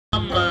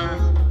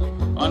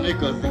Mama, on the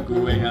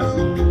Cosico way has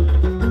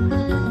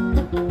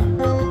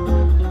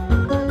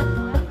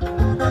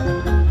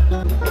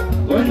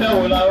when I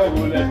will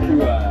let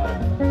you are.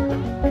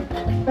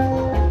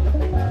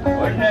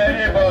 When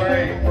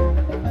anybody,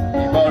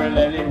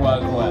 let it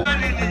was one.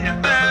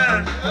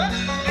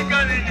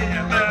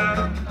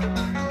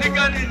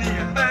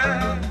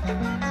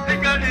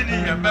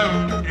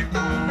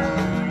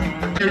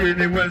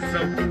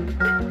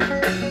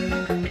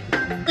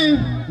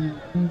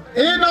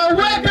 In a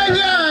week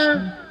here,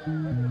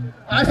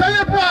 I say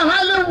you poor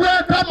highly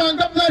welcome and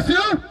God bless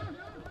you.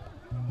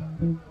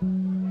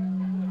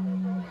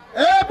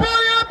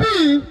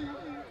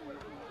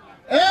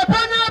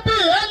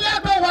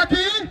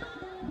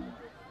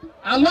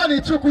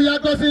 Alani chukuya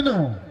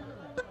gozino.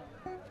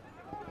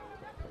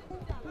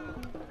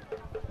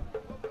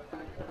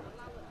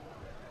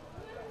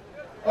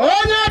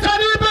 Onye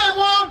tanibe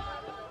mo.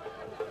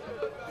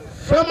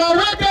 From a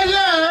week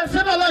here,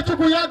 Sinala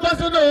chukuya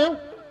gozino.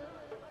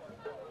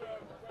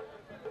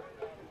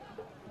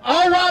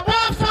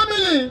 Owabor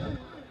family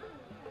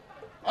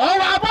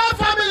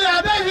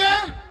are they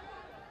here?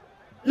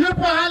 You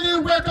highly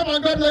welcome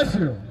and God bless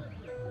you.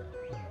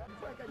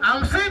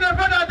 I'm seeing a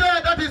brother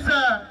there that is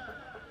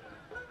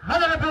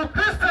Honorable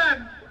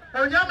Christian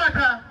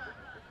Onyamaka.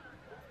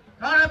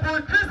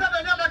 Honorable Christian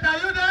Onyamaka, are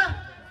you there?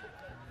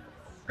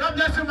 God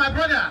bless you, my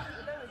brother.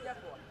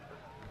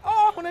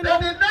 Then the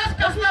next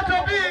customer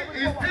to be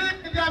is still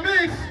in their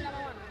midst.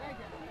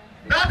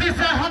 That is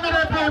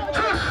Honorable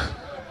Tush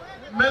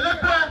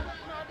Melekwa,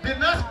 the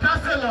next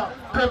councillor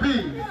to be.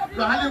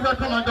 You are highly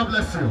welcome and God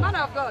bless you. Man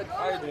of God. How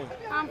are you doing?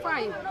 I'm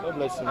fine. God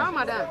bless you. How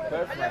madam?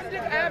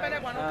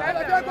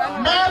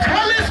 Mount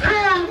Holy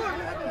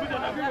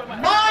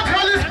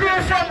School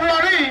from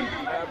Wari.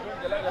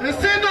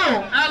 Isino,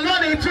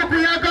 Aloni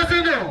Chukuya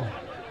Gozino.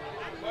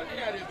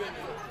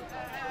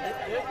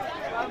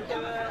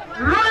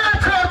 Royal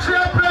Church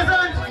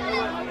represent.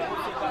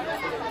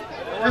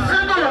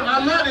 Isino,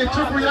 Aloni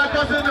Chukuya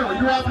Gozino.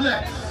 You are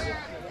blessed.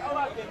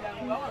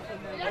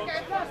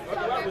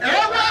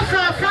 Everyone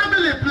for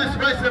family, please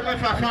raise them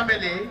for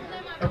family.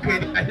 Okay,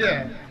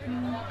 here.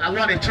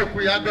 Aloni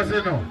Chukuya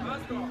Gozino.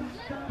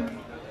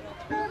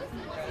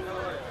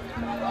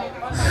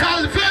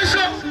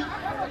 Salvation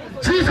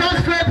Jesus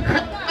Faith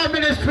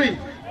Ministry.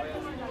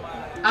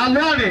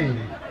 Aloni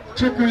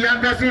Chukuya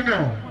Gozino.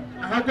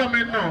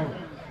 Agomeno.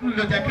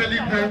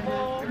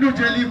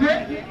 Nujeligwe.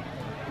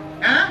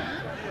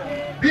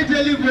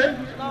 Dijeligwe.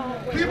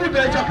 Kibu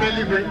Decha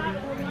Peligwe.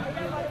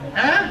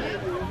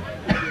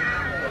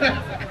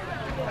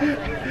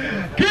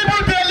 Kibu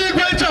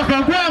Deligwe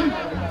Chokogwam.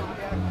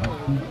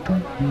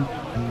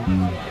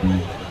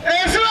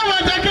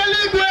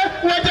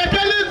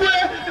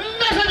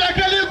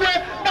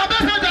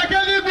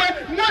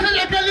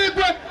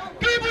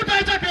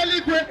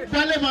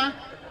 Valema.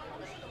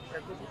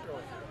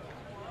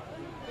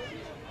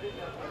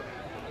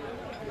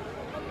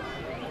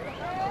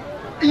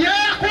 Ya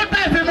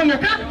kuta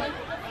zemuluka?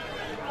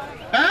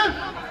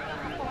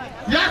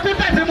 Ya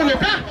kuta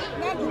zemuluka?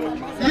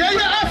 Ye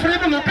afri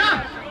muluka?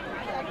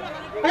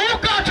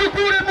 Uka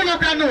chukuri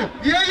muluka no?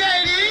 Ye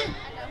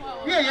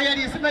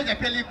simeja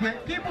keligwe.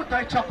 Kibu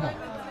toy choko.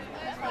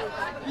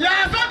 Ya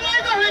zoni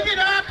ego wiki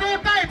na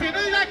akuta iti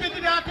ya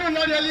kiki na aku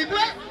lori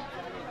ligwe?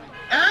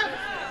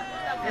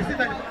 You see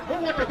that who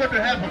want to go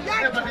to heaven?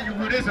 Everybody, you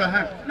will raise your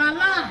hand. Now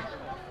lie.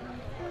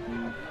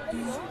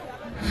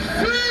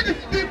 Feed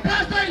the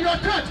pastor in your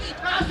church.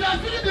 As you are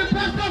feeding the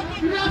pastor,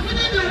 you are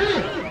feeding the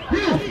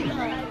who?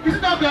 Is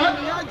it not God?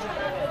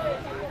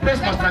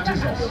 Praise Master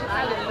Jesus.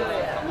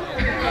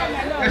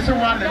 It's a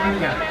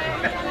hallelujah.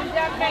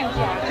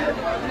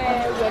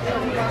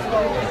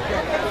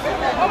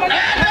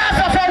 Elders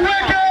of a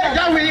wicked,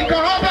 that we can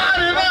over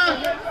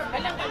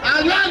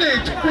and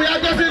manage. We are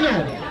just in know.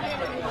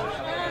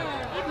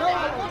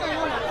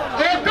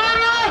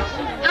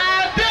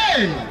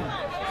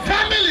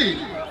 Family,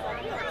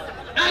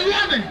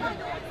 Alani,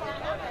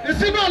 the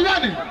single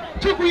Alani,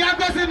 Chukuya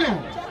Gozino,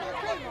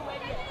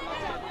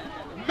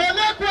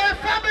 Melekwe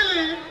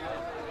family,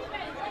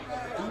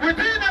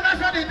 within the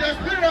nation in the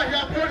spirit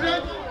here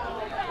present.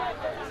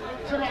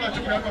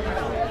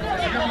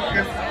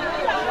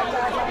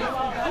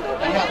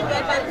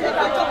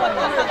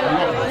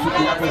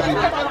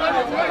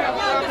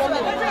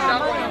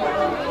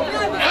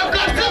 I've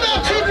got still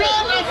children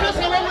and first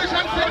of all we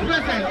shall say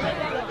present.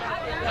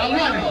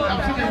 Alani, I'm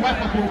seeing the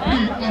wife of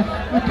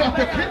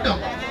the kingdom.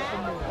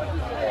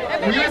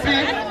 Will you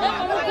see?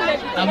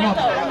 I'm not.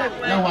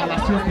 Now I'm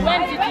still people.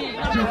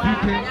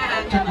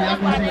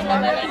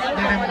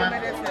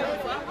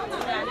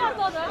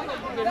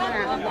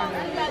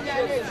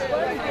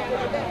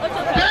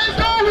 There's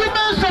no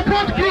women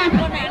support group.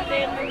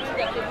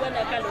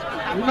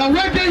 We're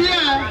working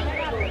here.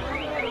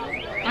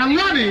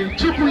 Alani,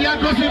 Chukuya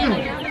Gozino.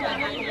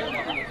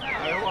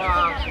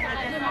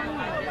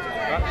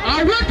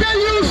 Our worker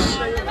youth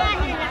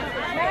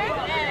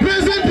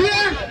present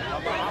here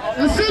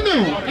in Sino,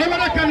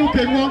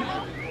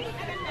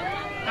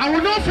 I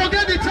will not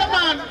forget the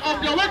chairman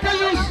of the worker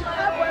youth,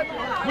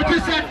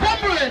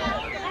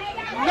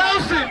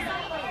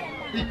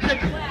 be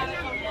taken.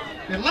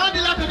 The land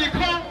is to be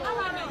called,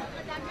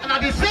 and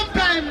at the same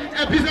time,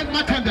 a business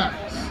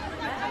merchandise.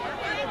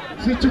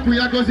 So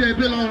Chukuyagozi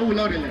Ebelo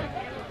Ulorele.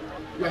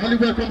 You are highly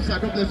welcome, sir.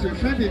 God bless you.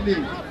 Friend in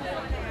need.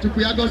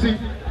 Chukuyagozi.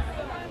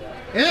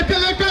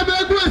 Ekeleka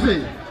Begweze.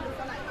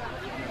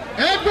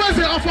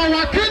 Egweze of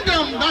our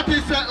kingdom, that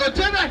is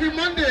Ojeda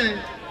Himande.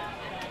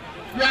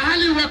 You are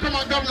highly welcome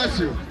and God bless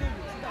you.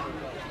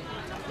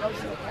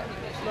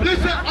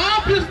 Please,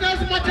 all business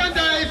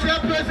merchandise here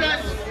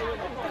present.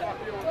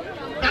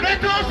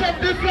 Directors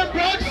of different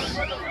boards.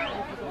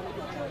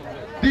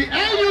 The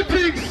NU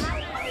things.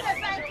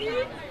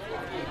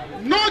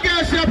 No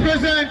guys here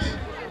present.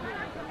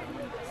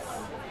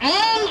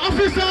 All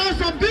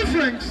officers of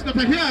difference that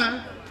are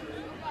here.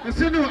 I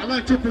say no, I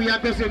like to put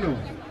your say no.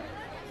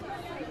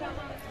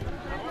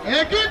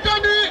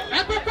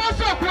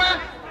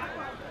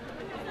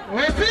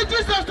 We see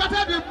Jesus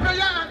started with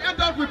prayer and end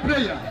up with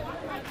prayer.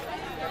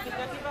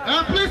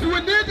 And please,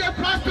 we need a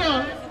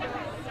pastor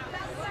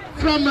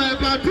from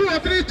about 2 or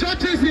 3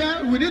 churches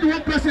here. We need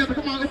one person to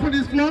come and open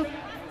this floor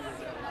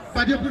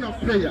by the opening of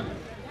prayer.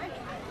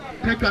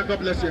 Thank you and God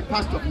bless you.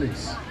 Pastor,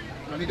 please.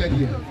 I need that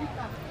here.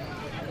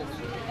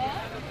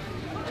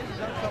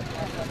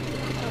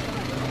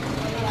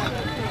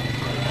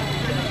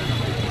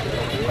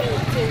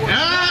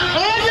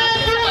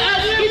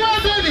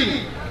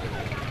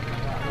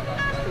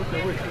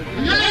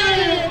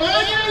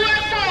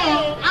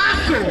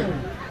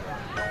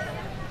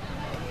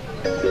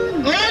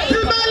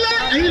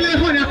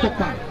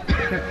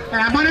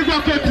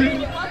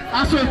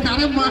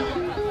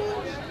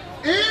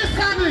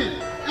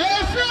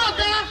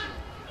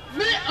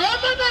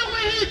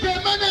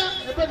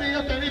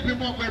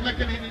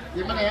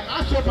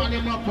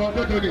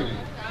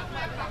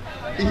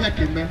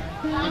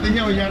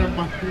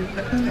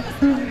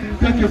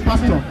 Thank you,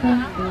 Pastor.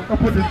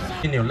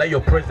 Let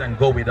your presence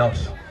go with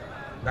us.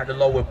 That the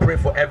Lord will pray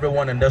for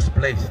everyone in this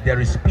place. There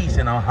is peace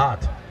in our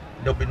heart.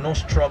 There will be no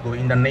struggle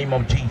in the name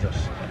of Jesus.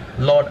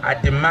 Lord, I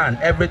demand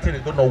everything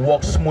is going to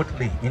work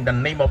smoothly in the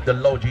name of the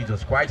Lord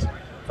Jesus Christ.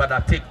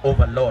 Father, take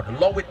over, Lord.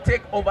 Lord, we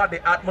take over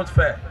the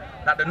atmosphere.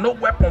 That the no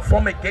weapon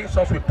formed against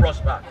us will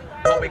prosper.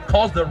 Lord, we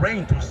cause the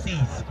rain to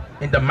cease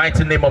in the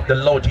mighty name of the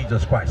Lord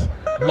Jesus Christ.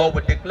 Lord,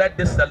 we declare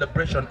this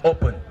celebration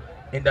open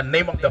in the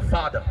name of the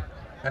Father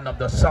and of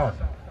the Son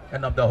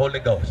and of the Holy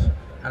Ghost.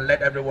 And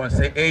let everyone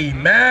say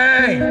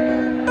amen.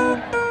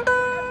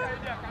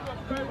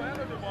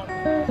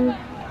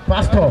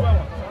 Pastor,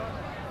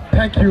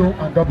 thank you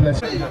and God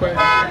bless you. There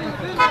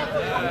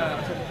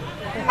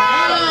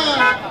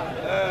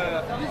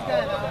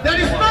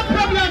is no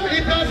problem,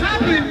 it has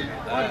happened.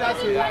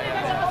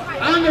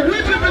 And we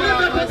believe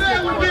that today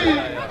will be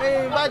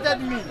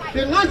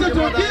the last day to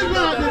give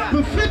her the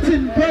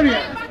befitting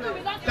burial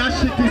that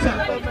she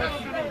deserves.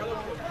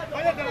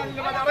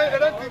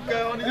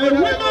 A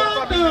woman that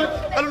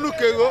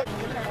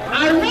I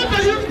want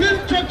to use this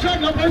church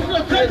and the person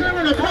of church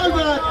and the call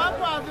that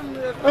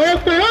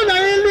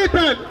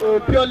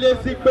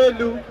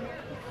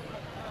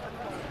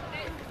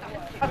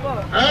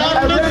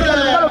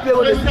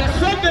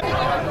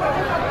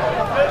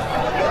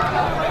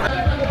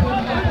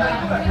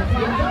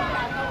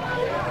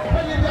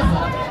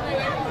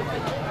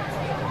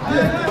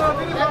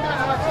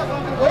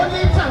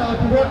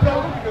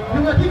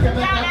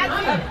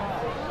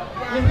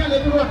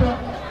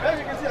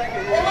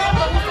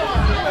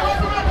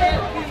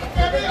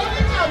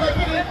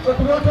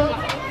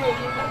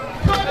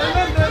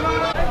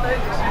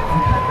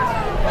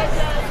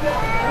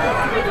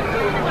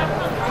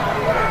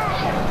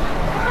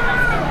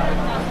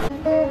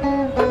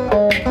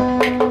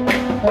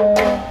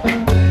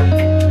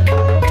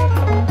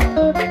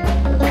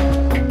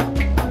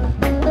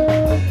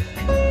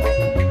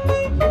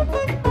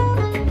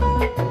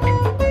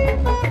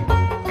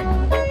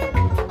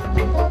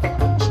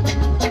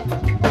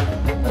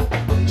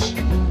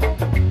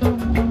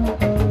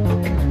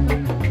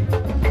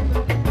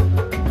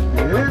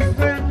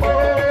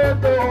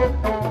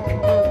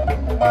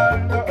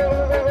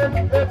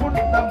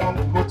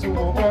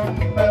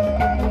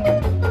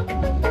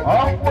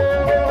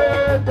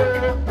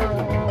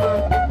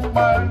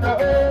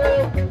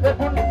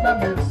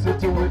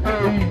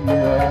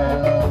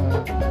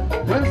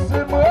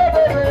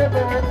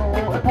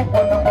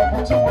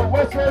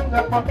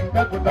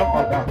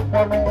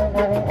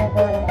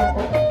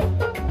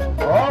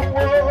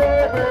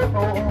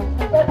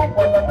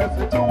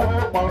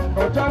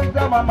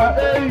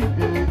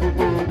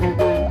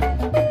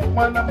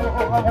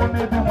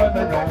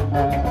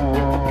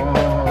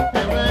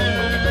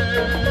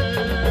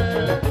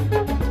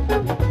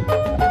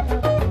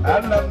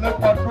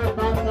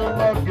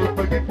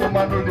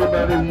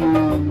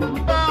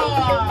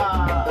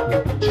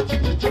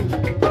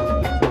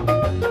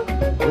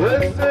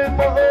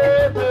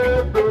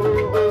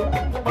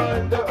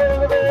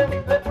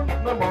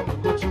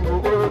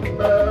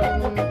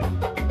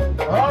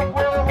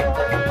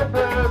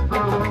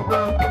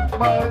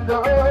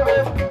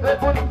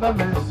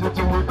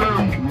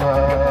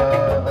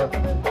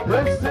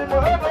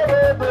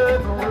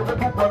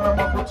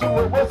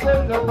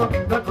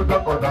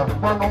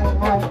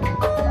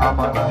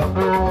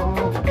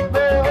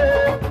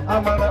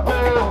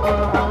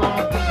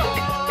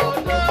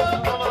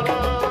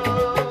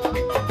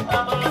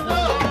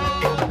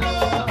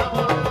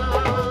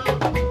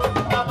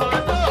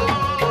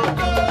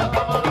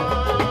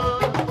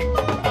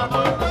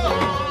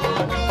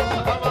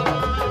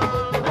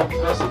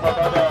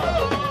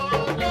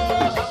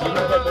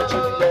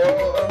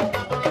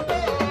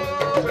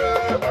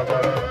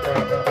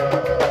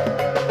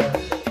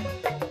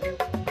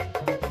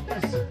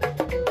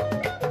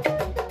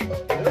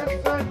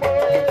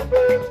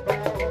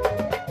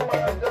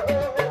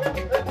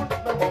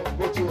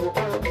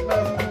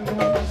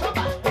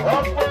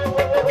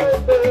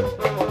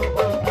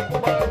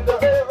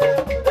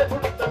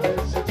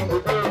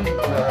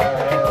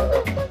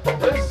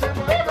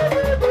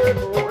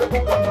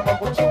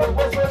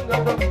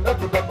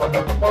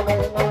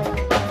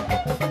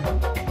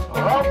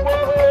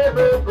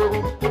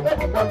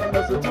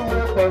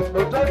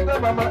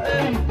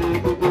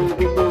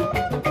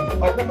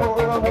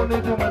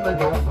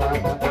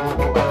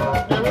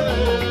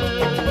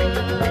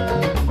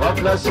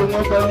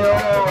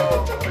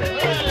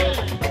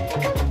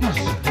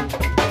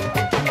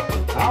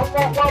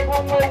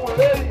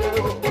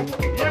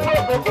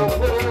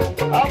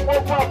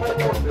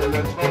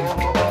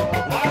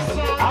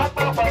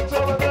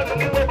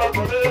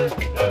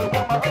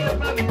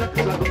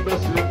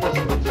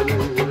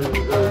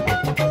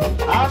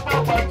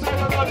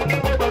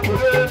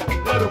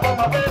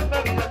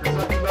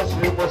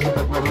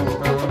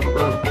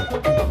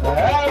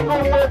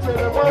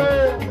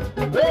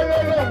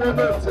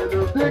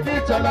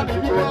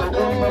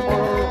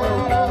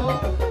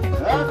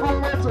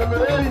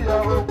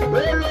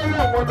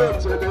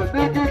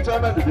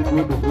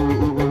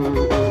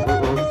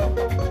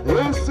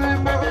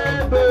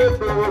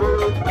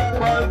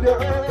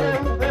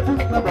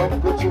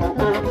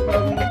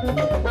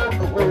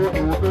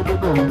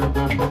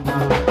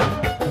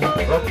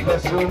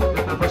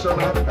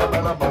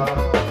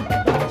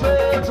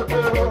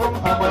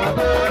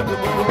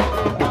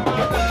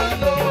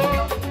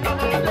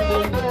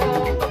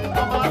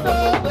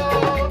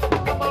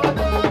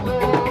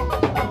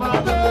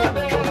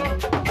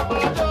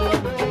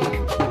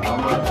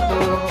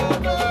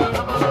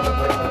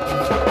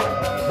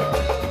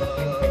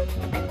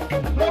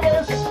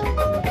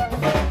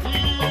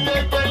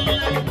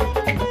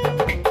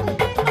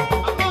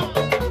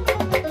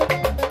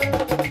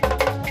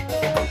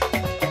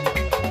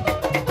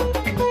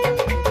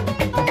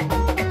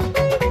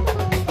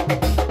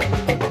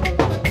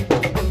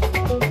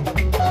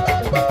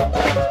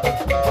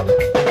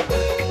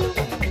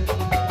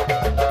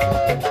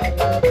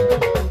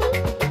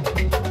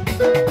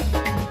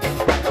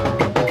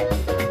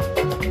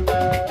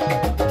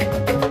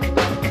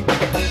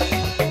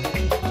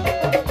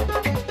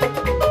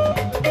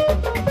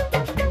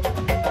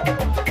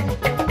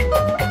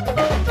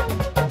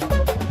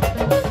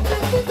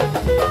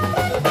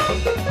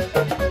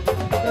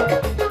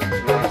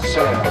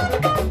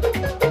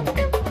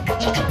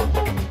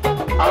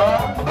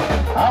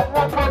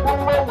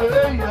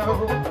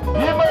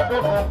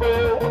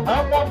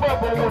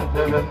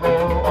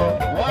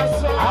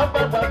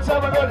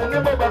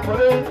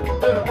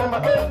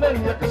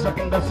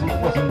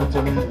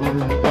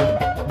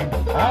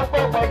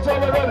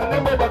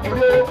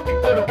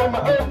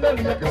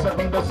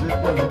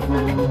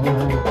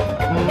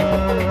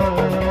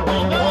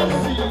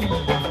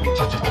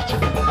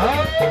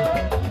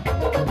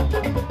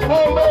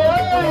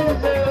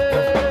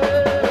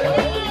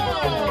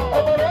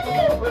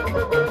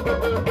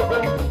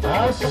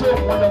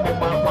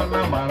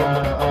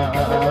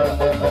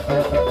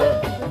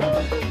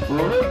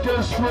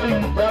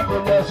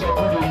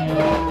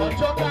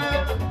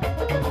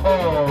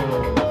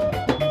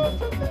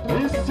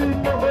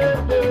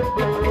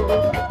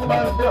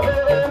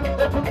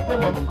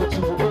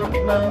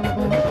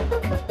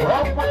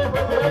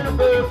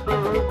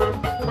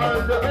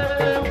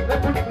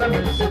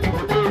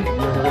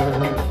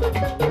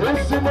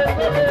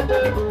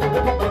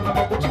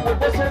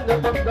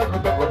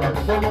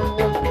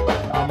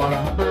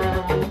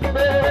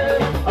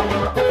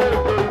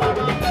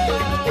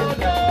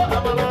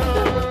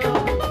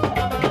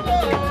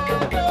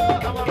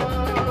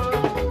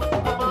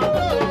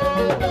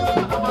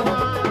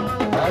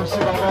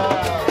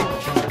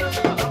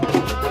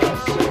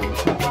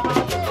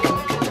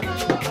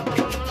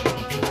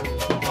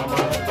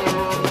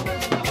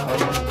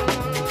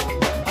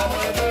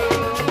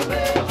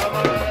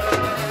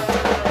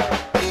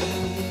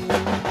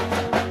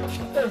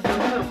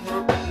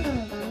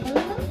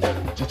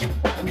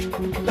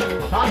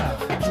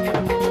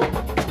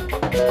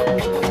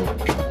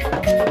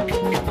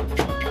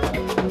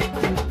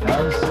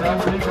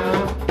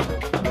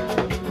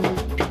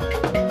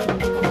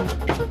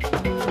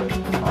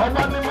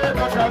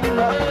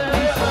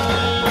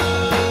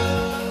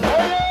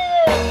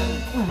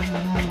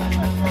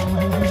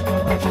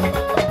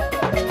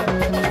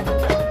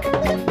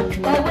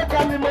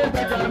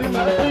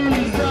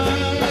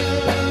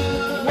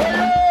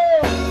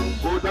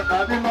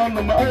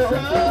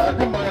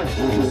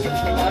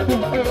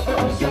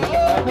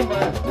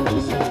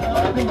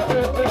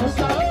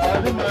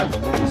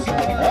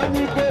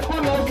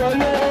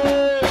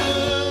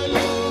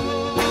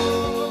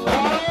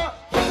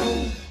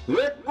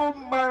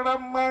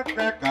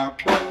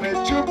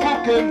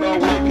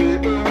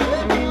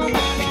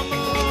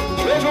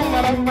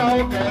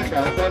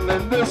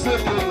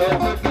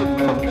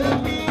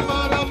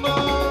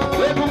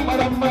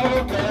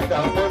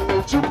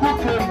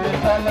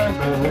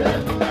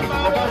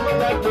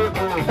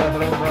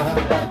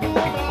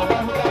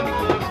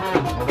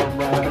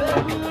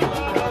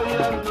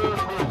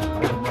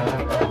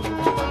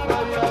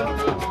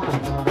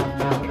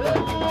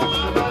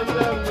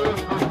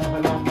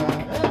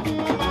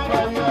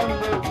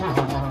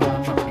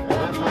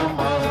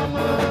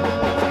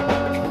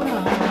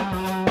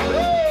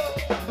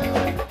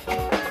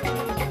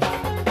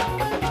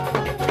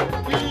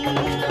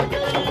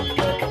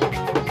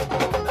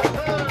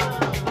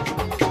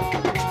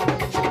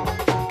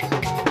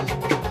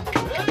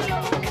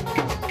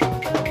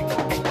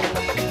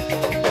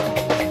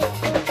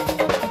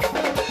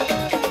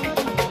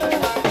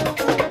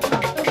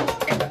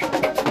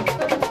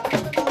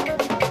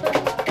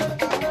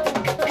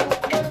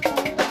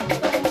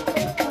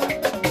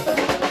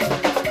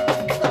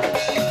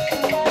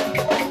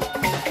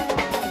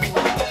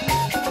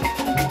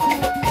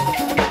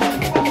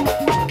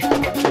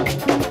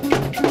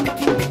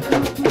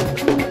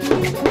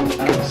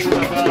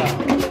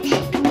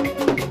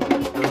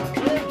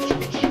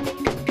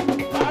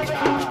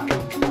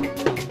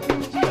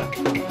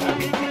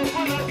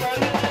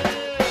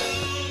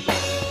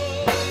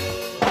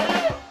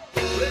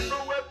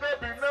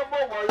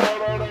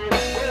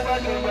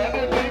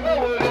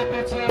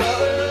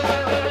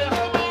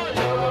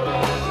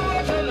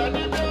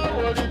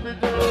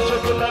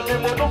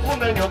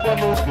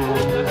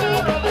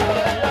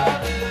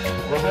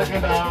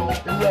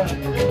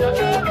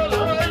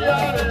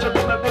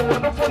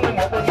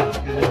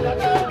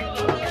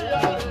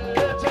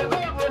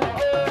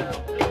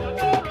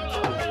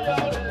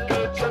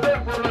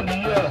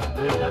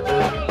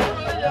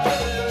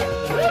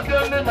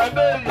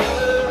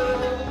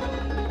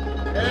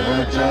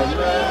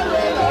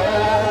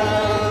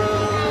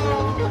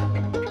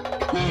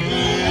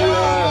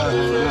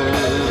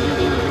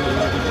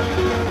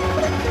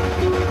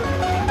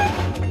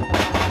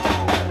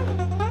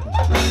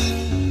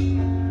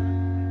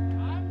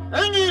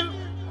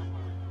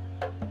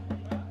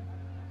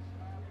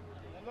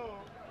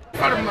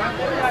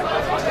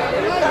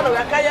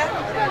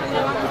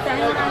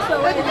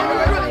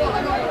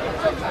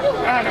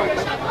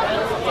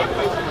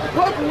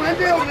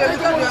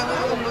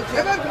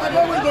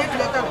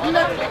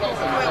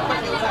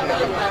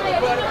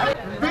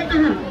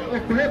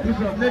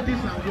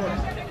Ladies and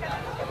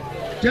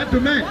what?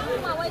 Gentlemen.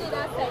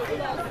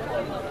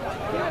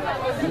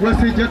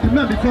 Was it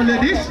gentlemen before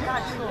ladies?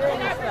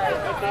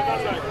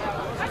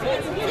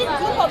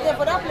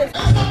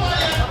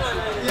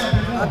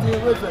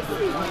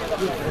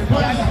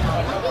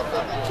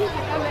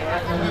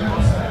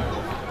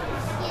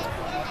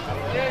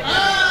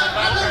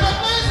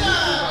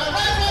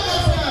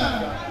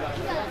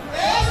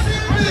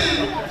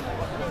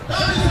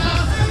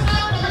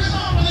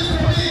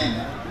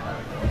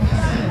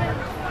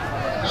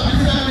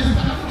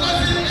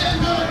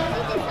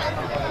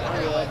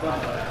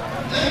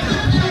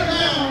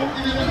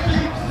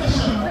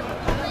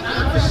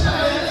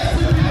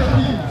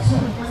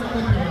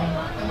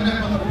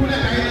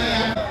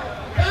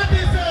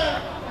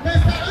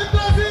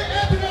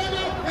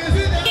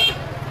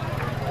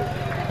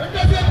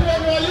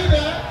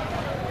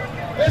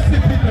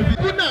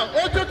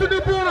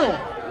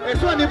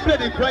 It's one in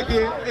Freddy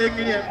Craggy,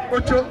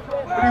 Ocho,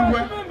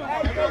 River.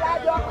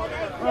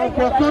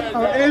 Ocho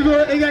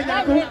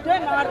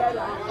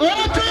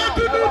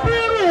to the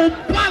Bureau,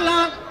 Pala,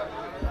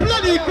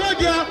 Bloody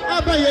Craggy,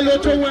 Abba Yellow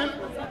Tower.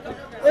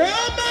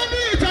 Oh,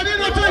 many Italian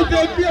toys,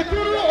 they be a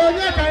guru or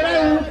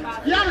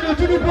Yakara, young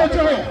to the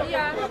Boto.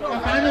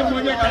 I know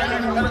when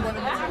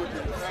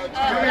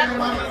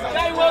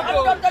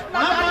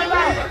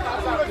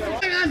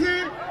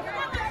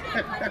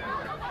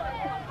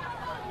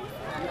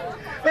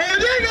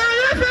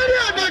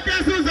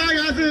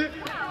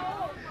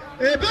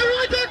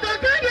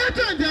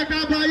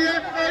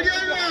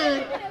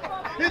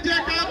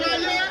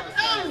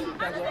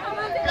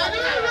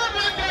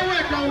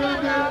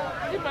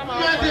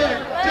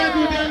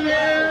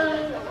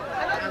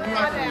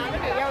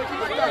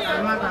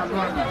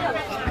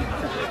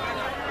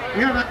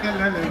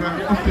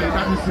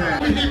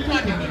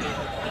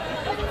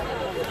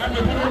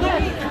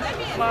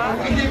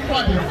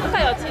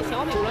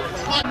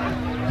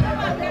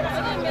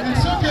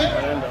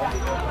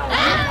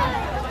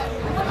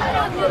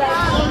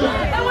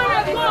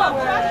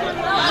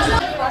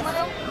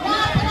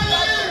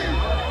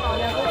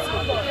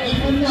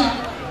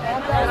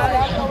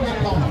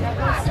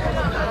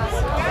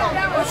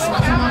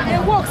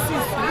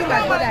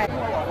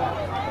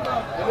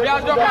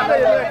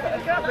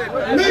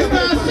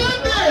Mr.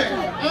 Sunday,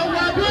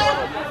 Owabor,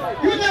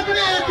 you never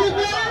know a good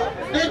one.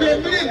 They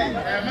don't believe it.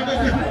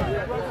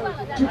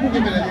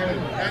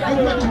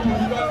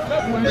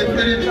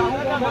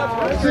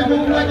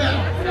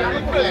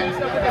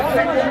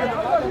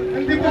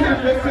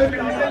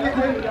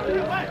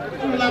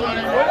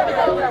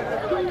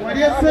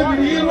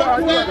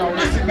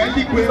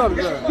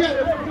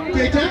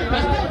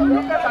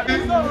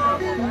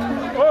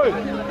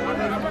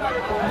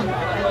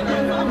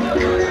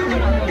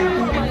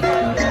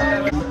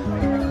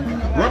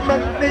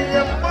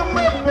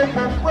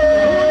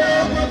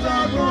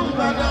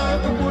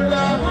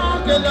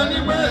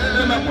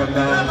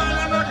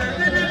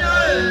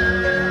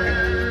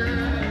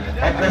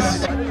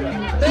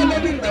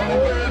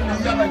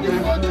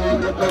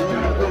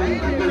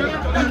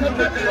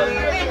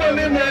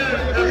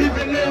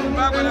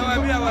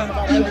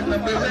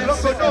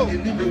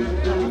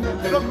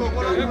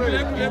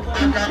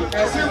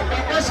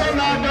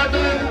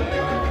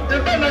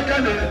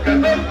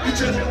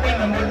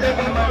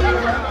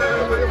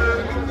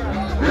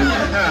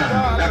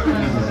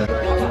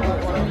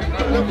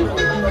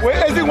 Wait,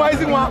 is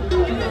it one?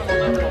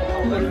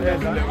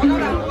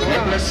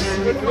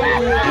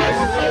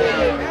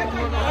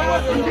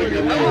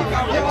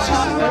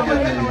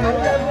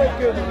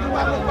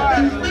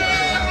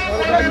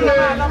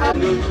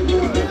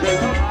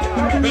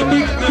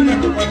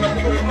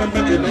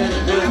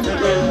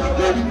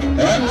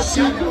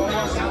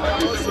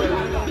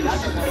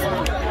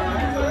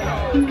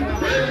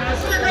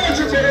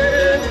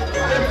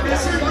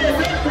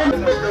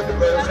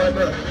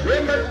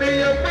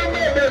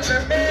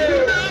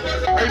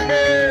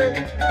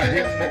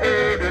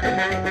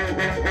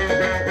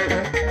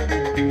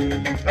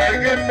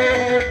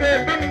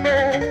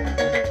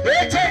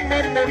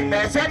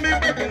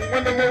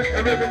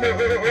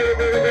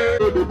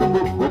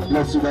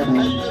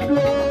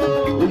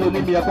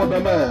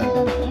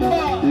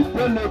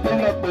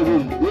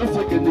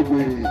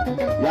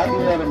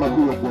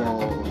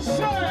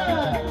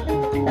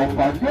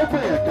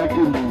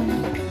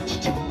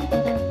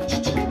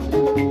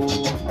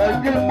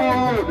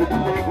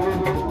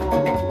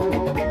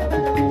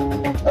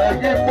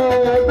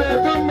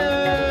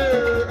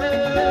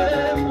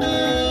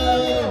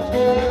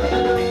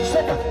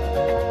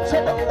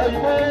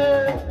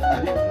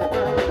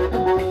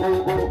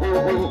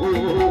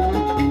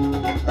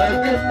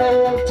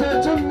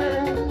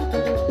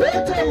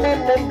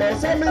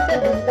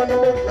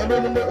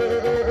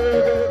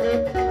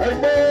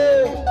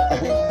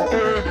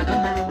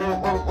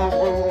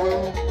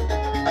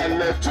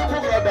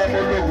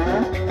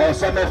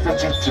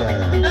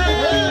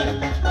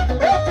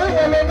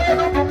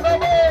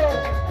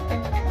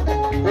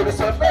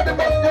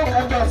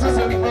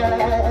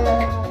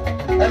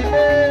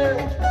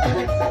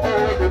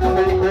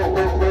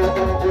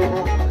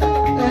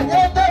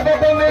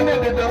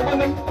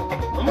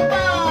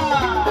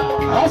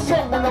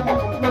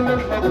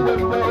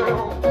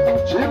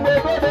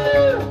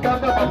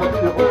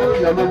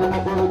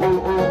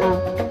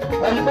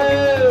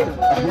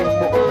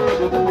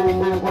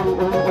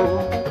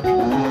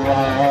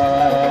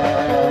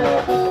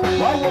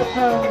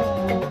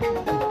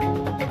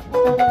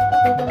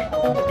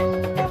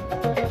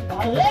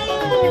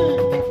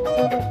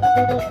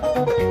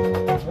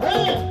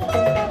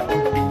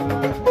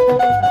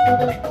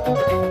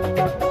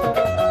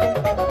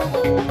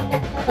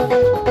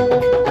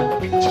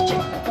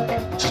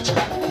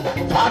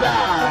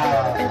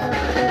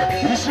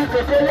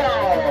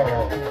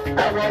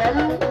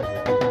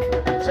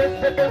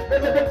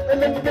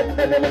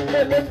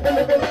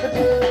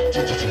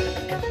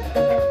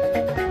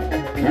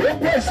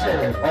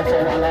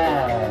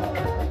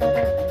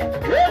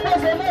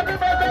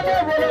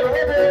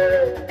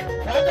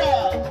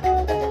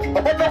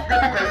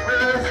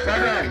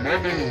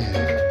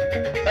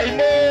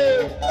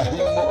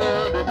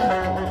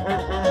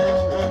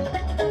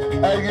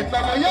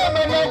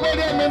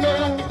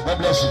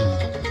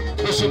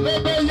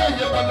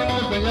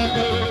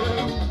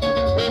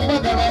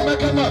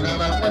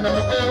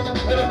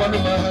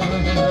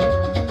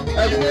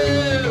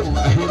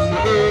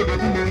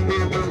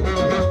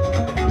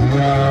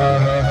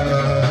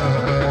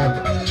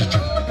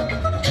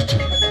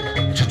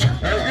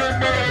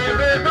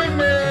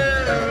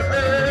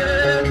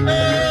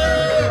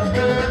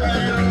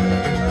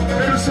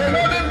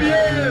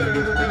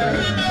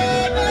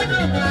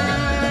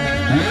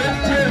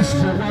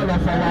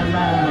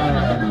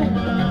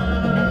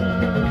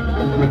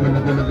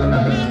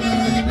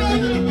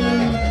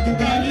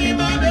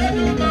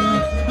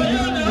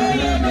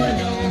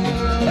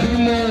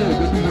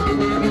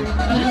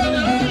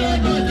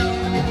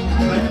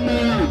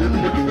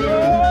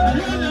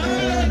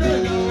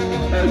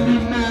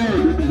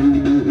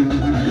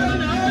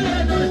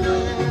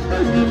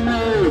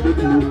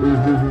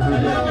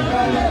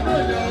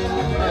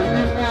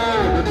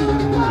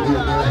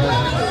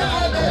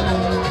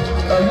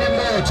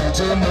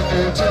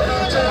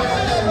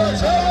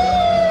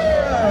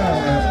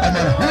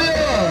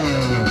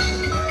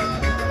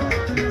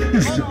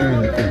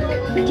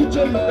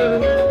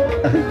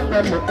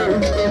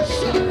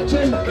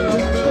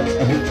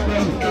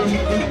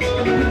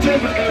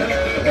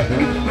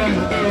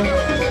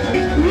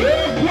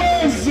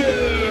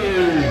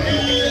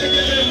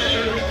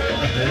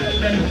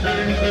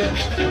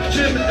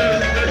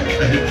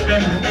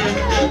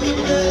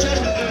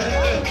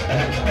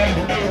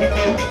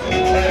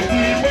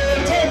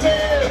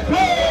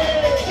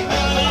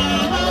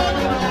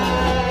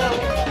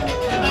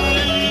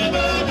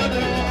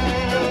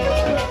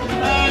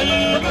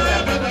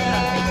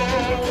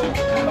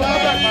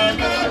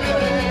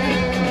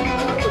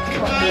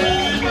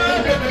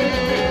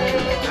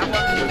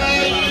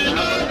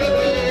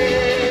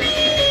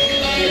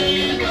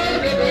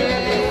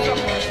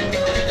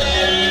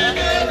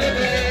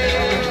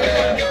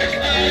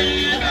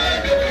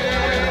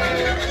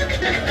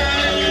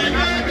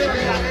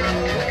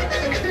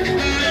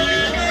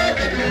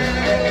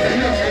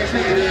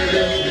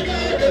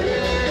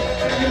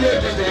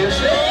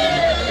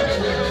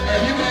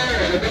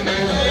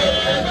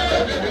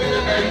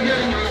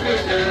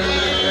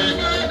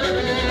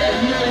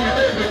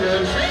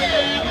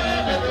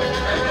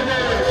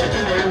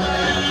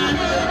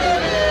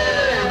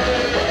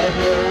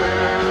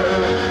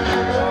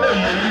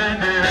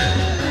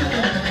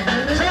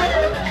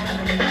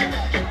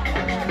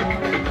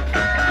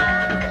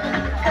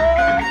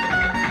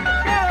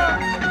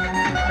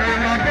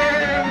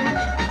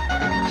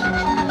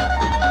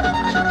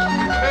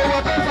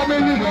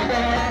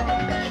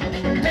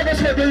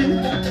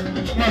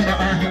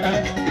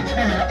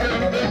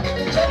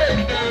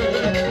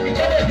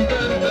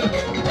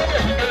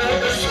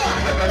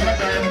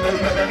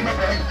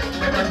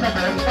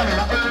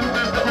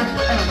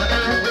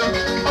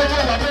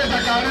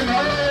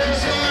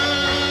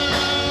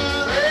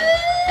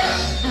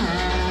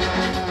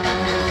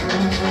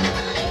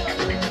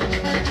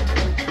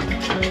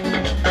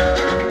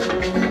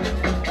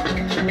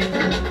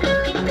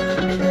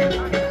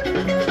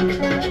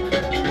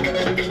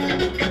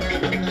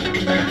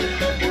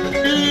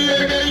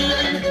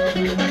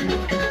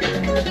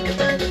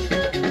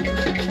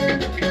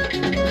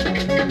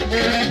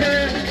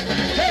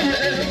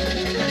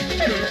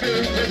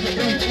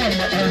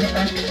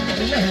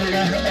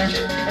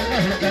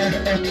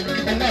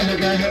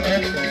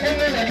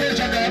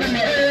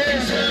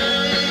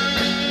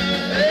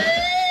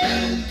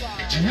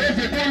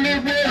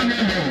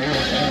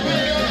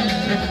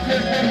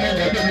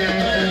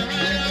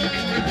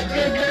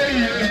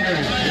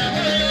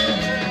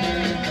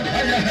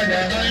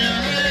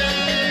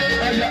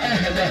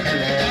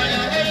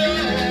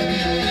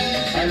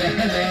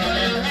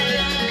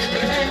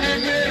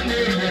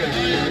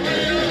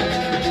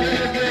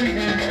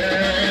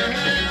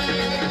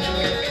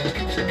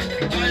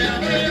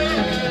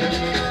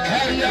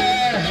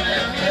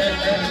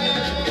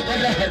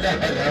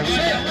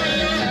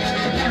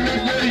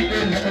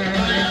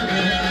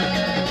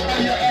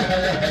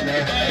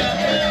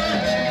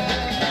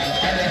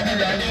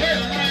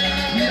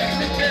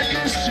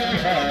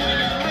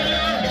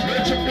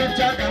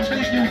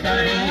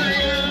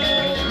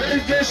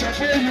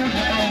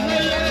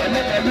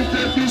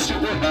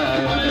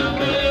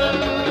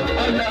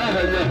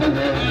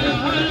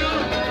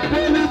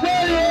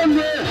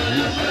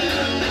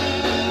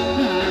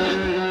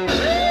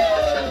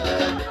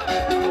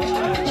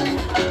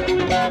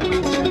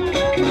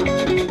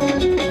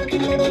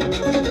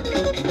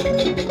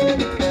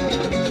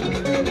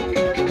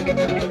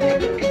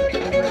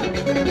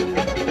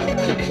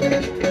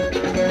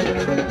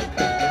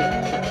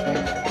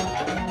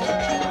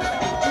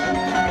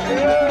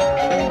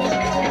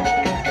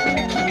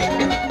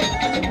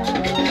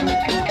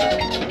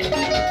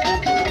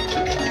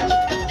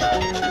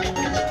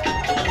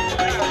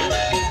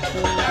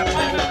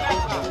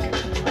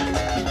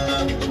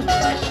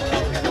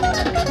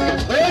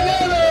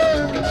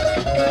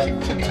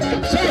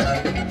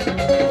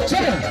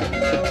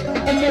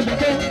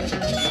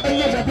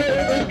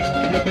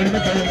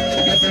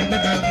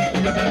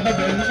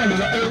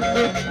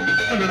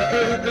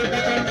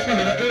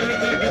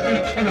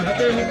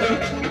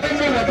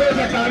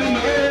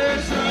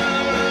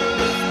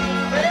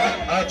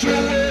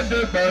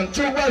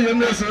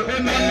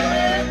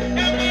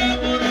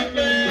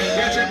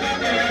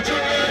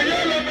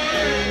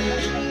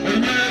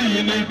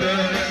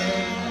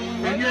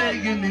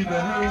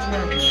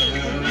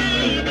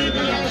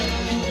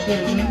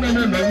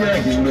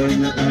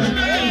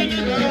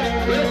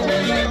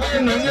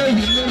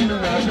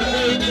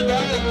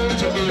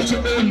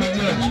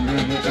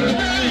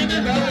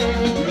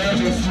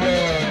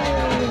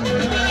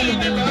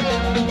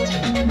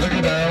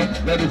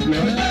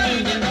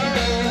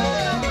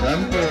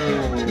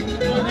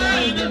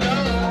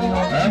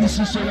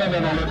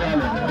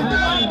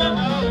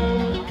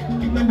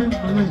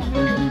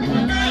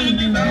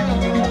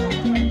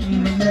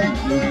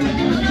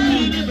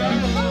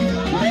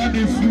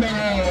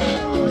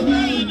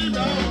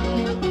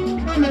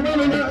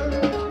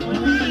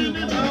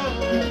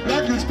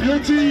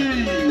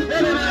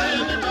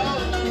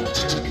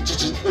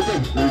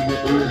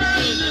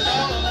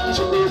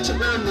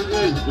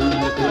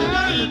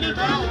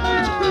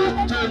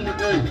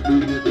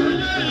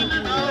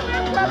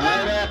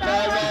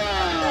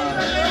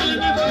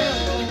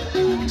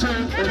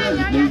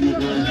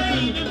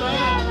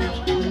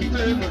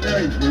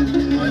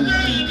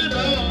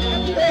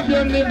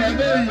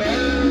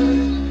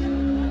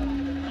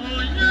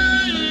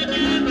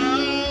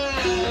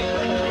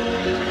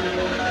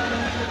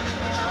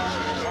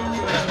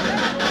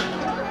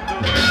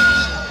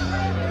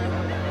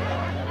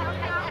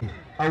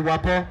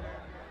 Owabor.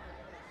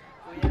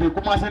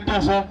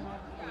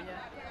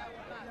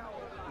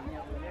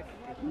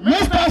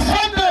 Mr.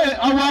 Sunday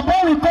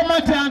Owabor will come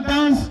out and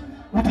dance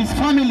with his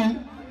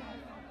family.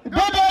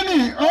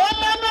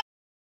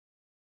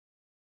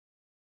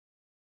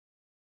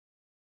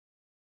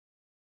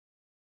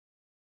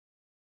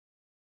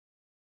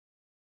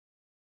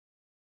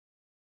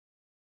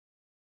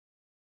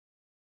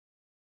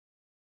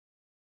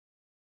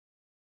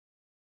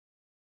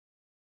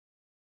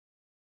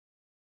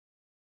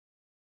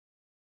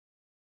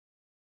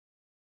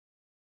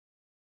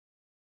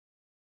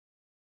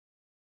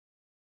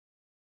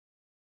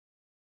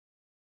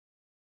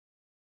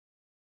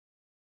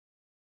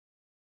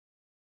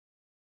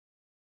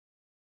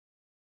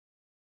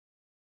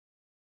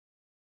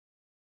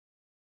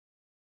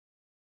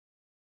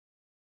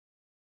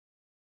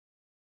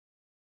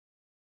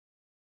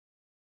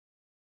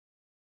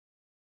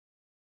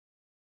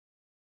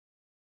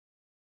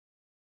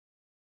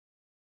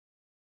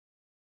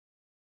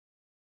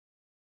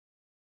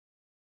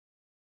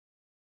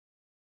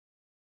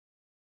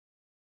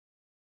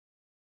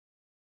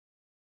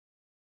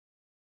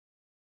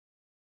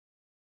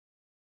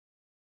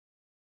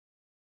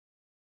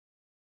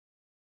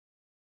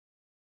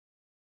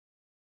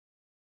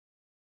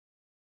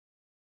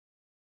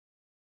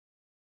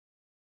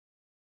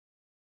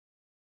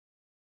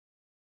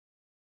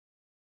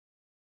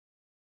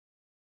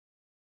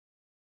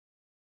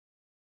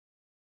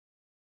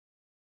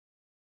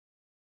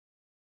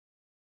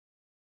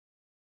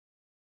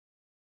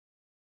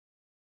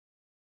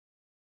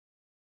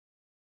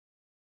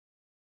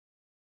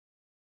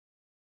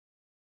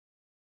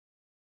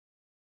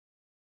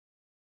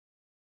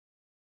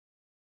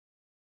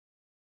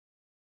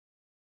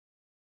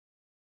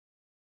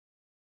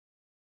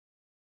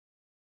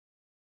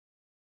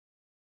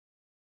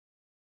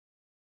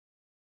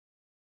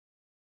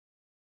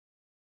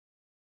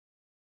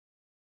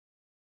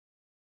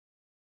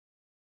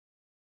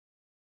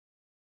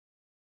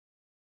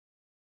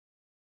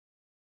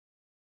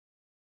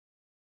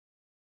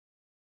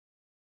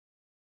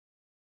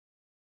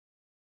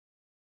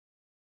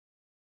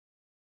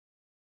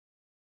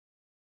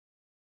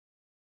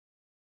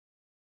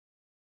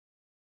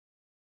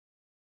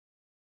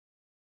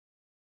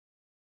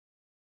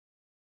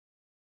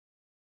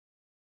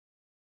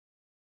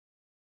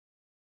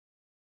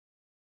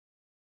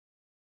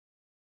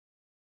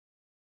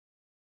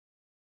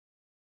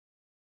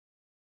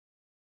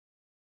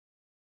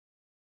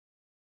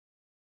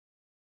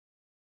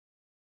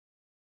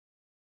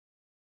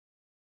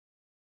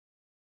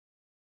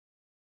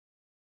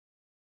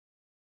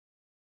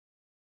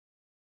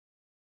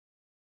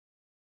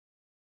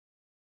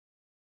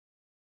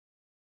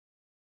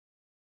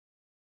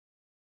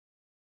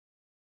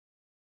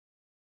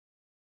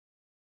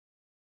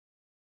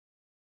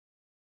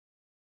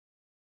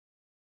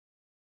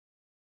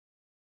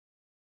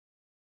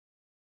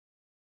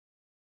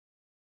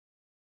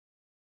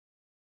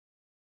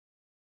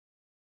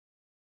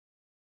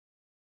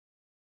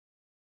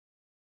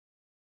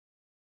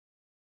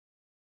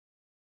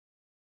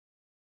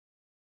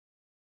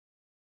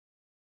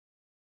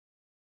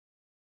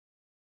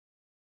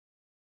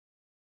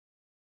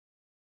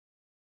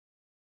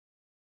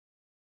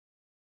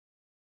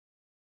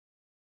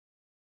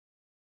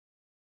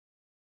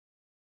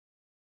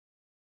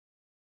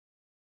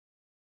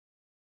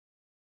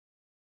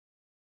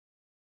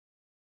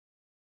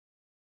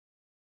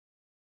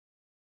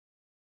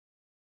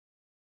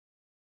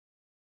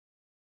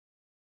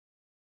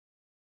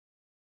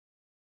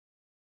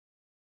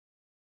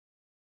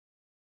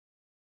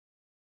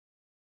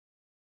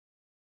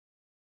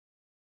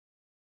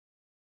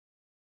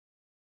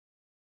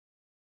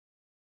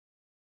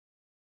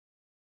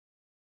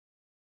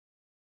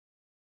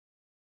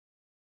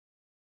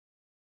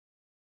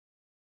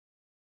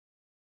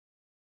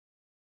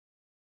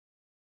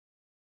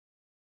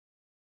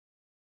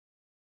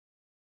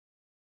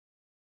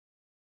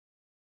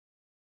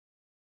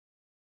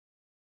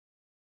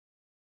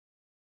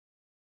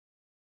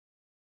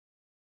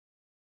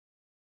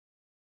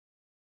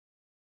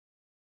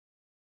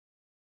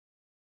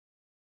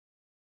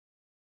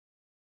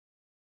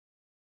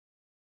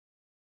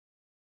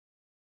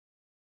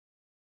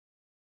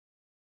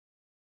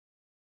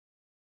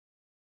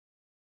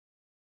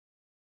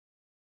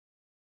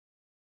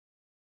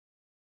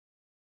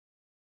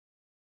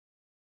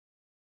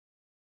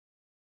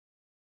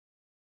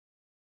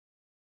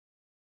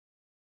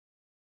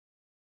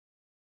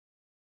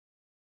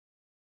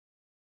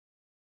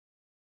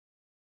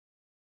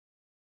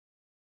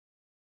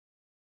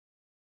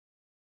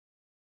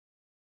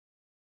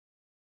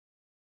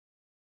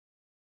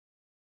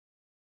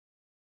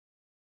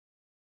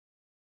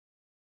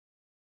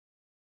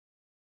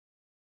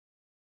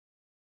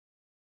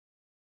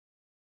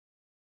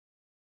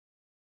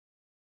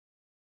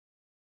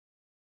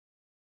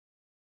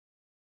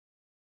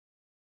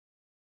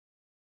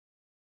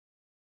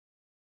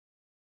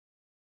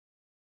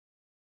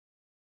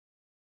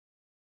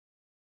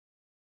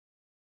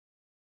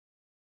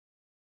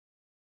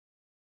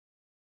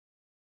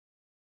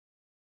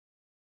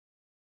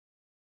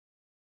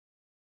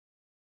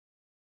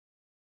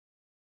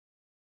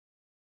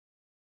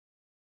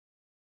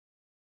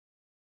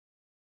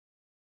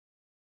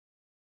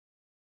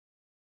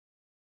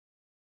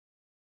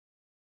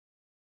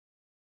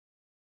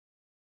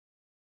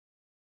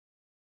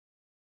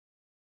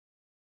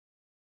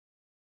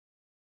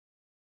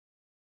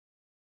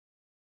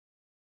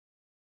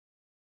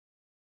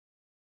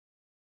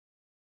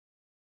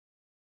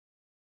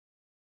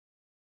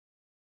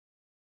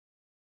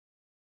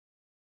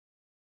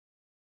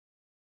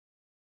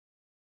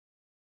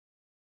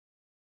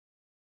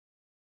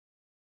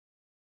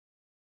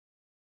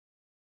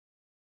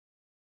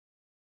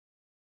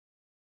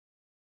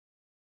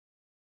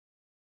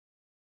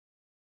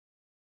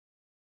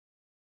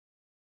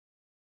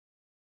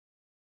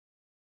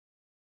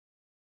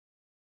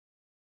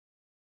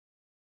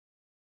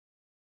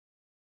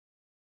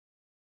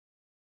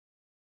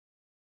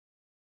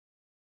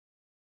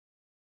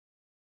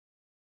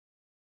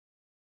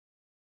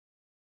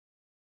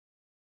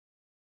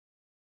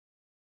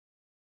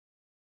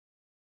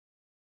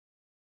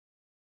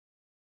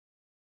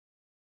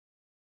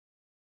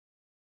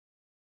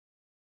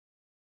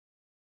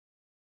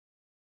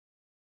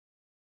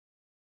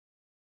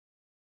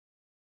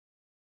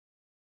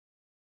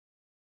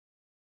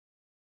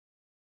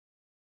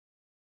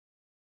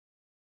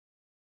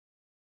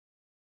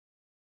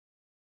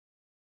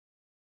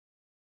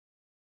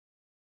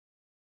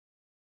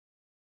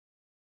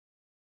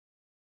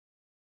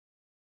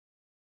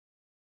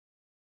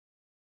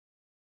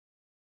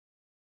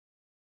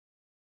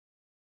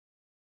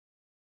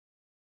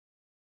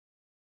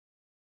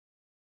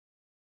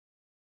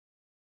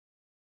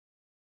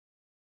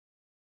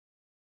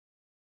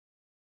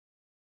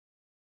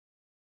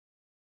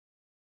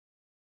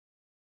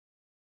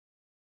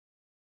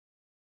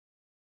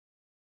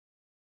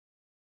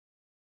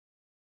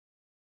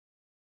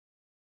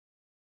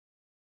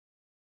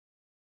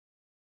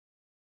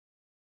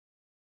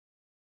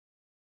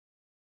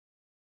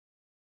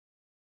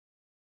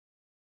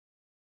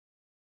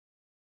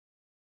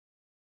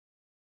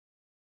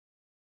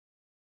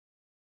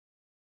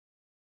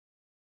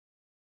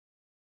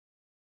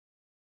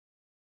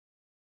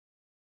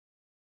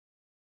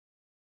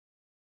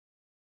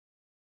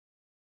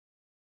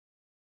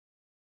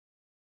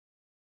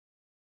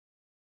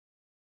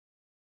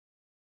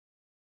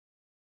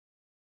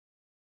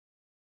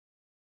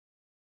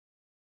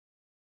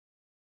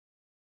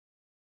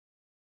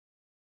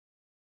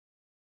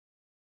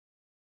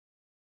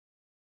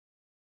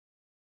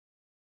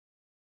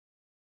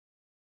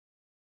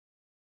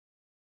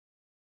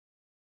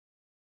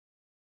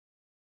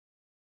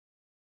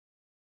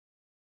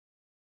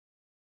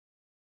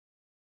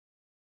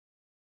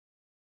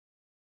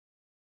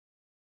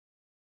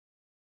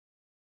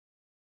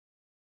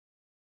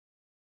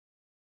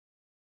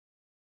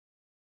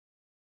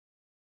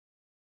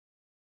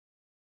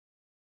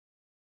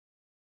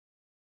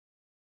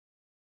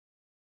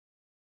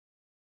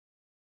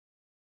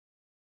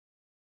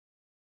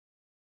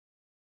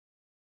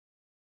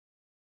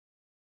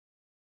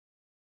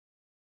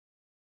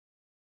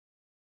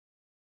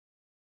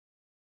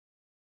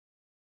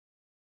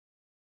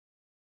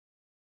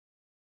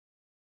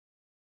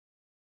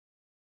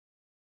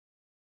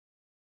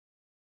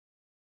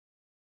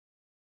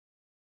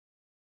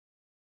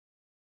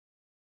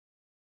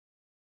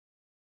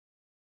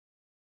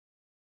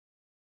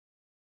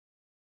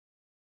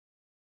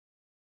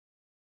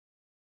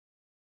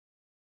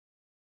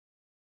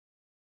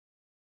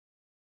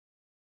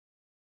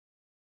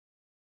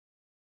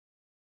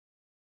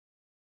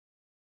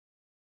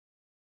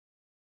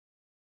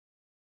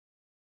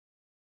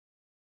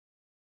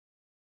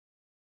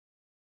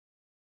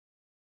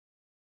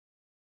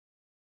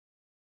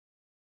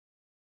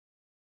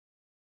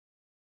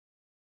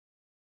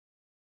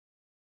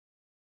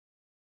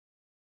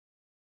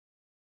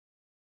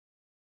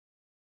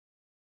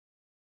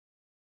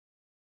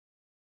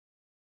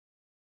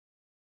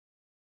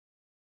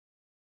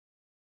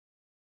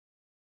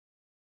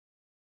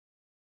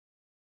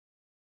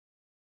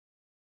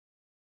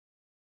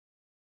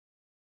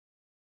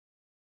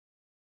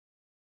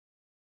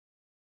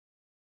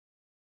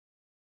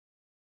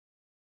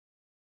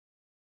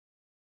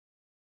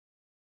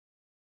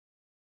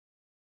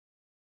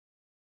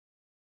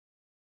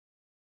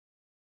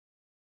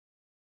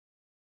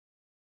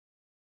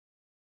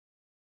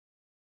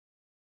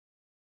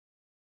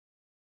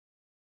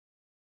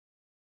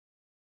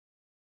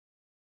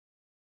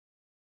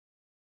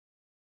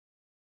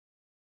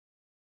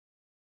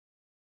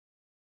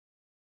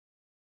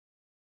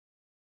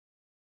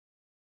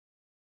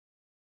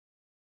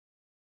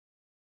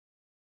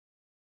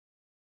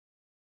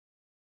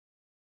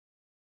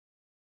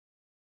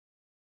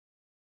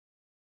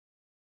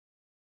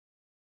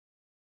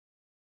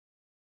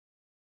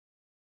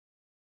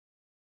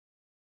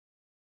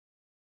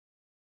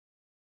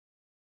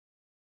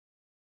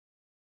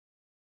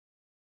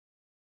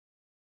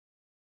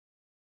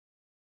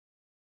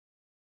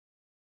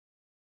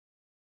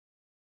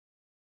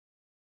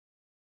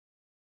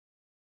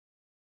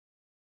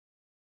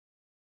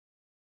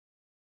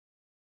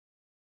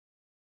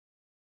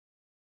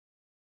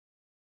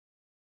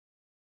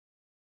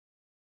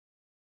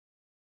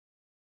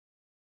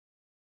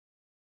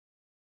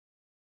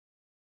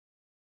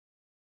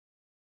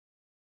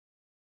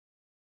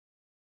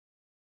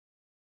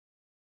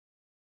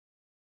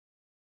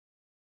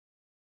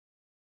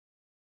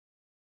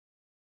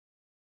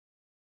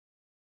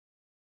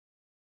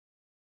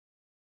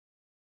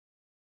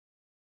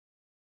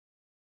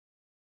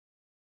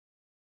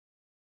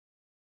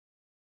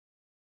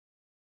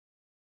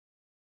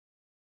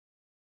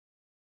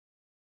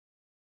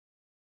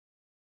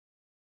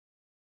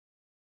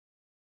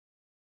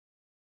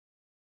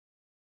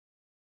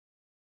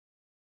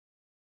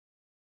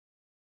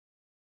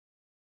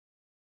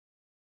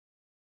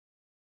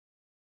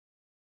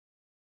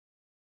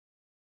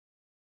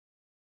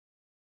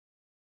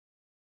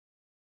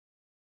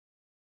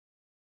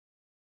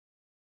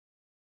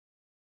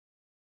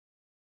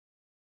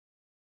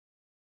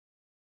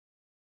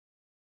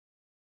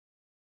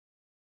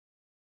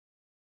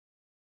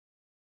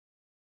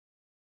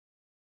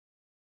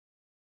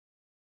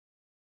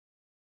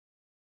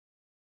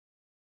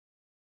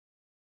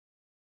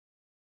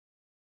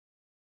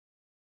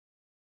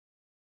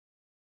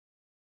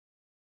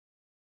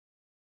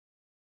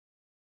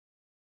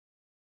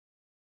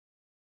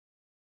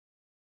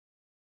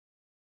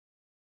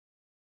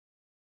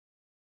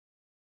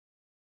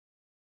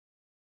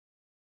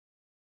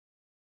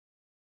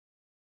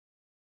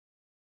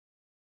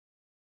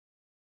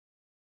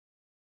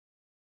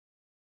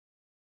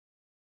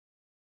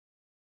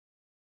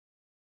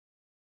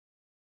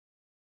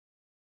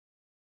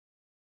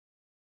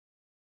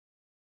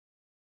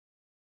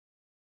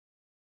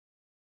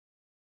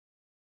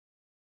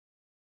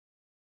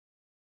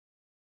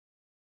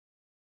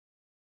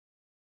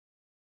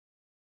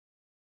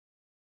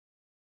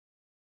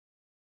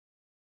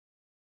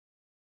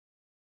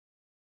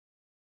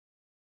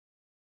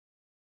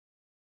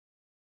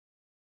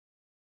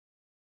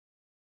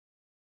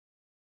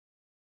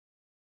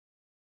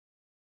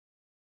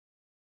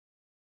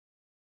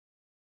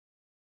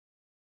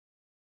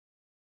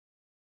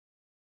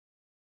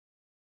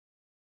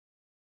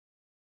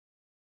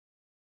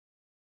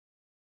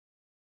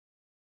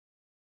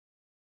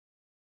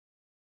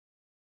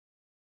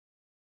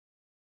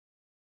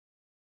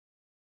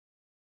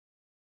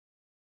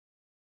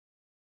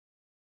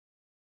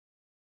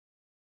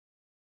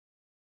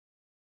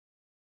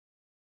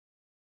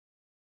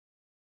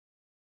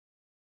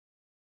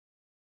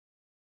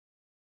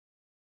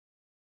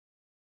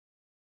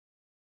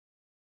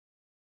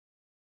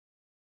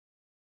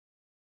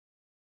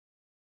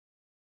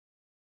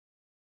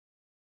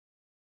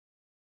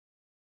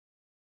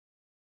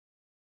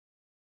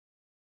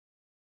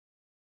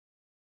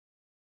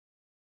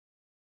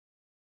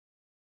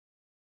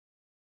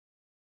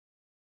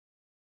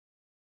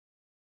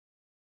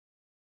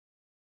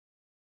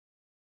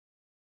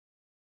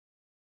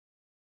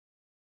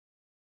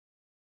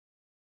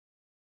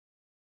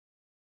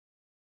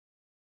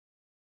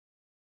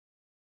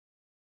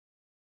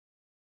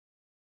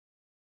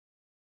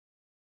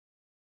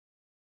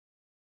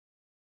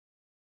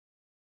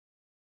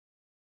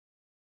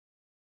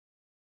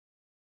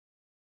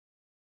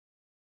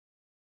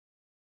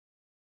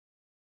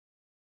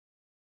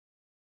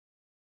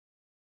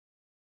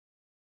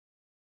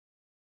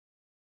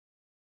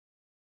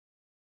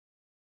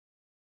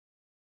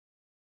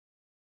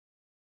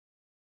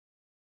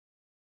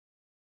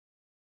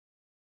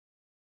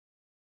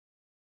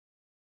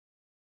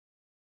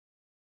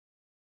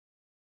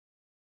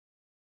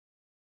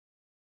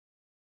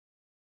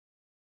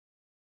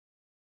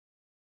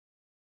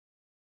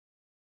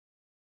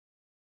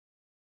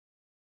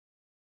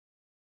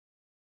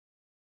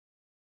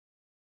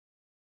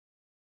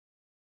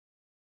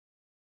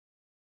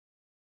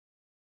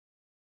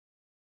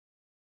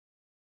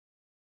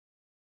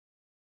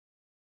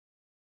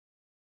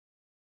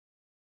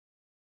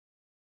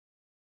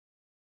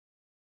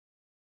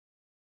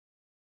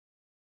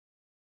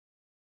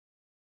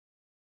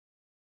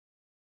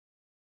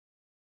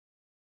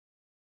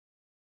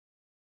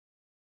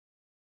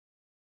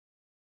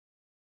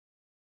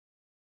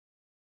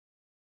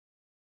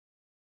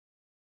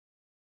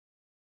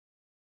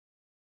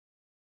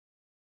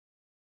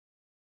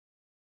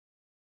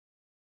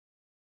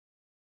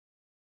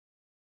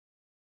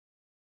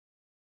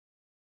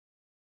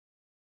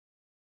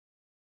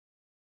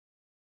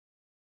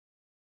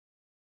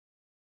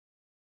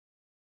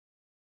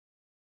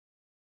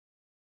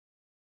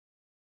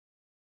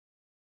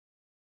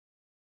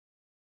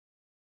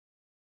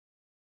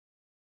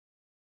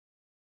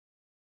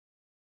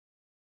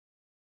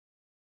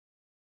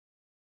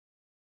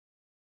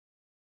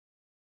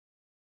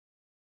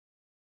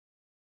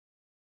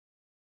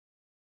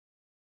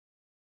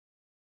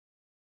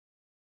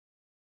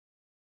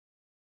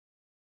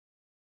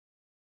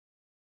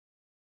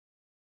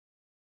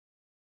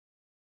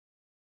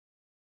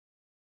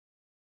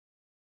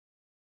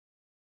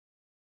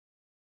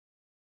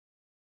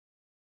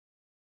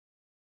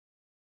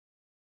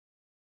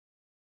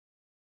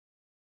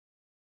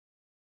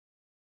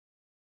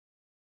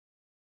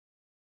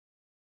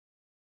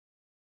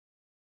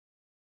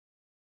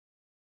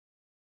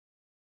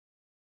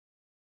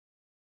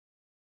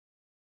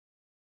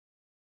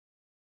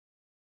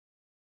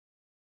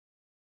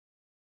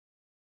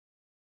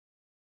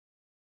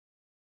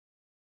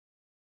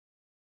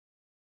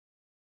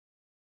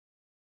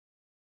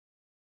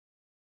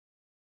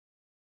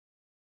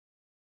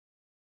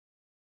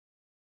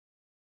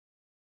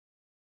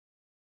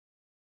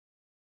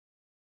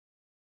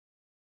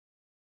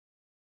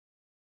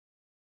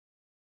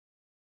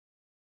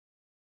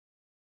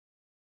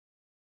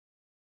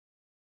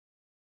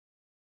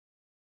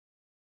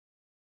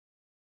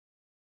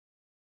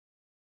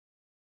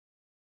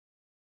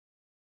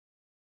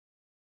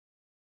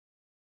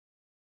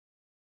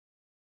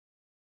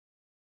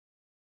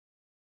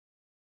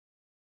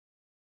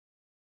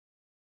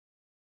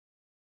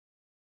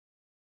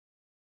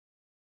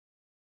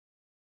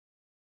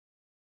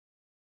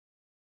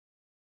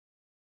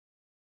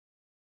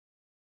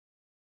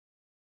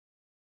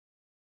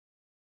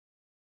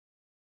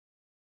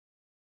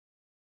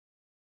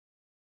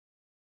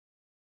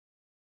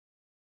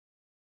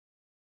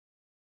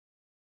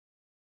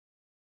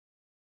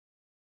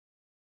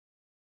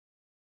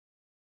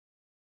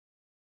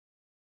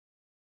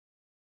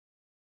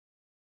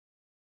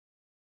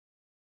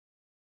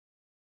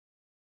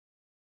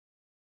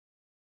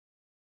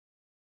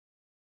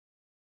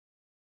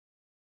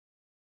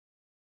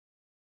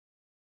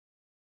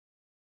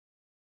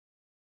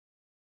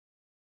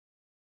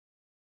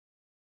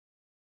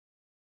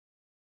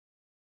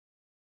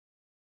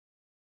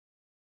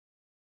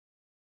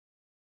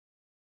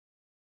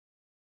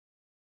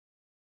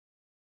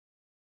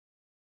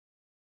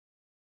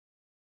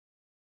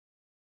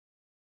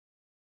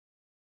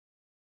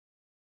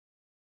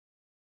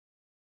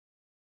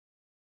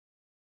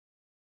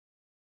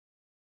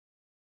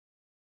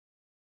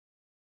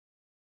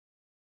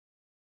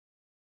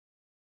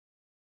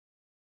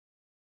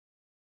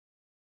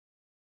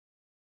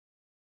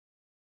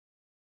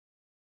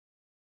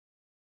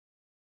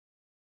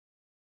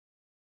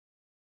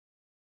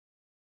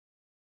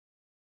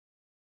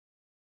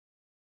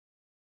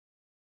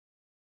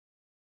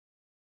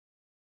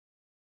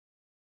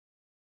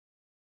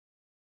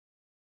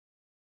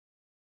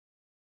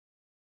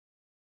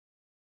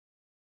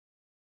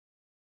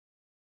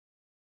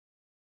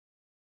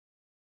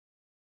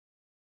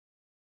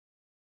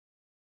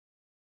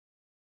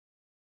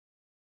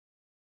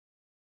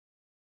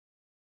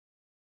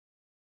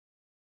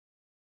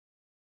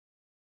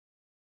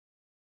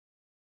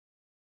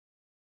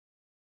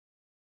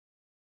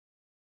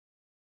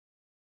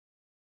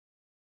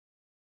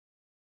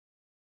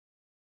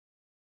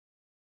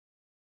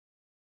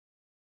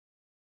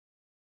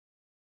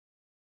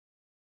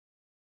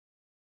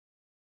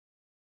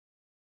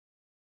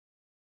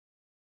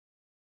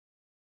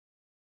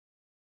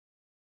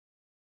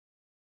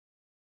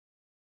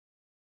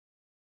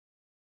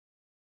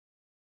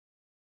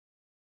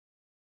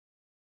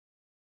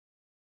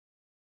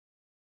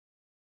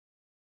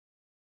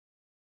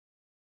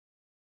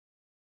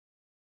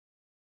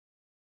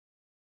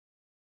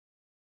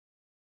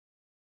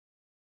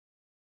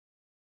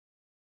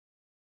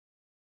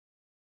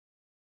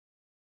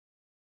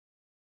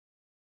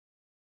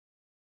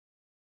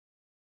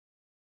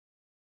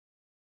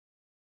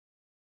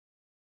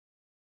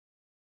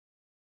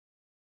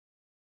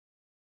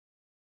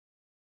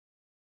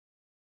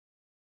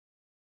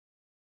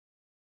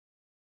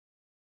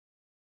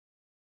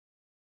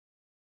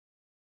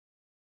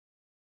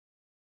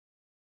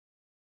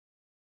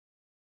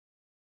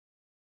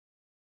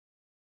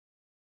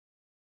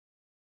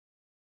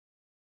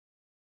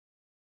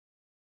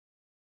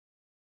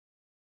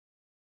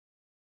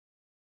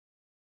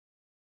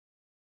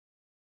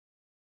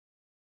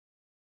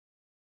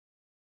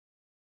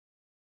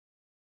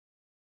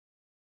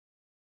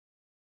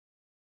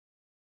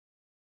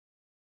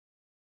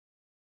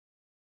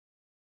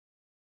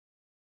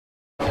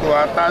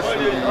 atasi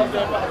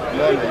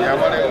lọ́nà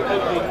ìyàwó rẹ̀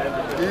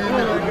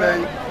ìlú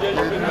nẹ́yìn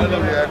ìlú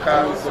yẹ ká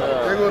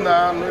ego na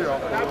anụ yọ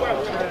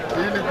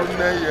ìlú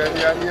nẹ́yìn yẹ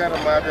ní anyára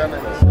máa bịa na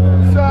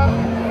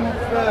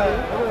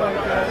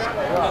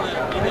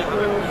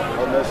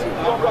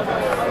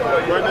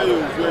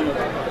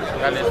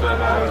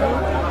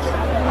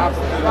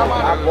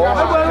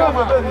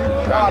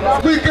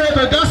We get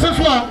the dancing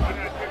floor.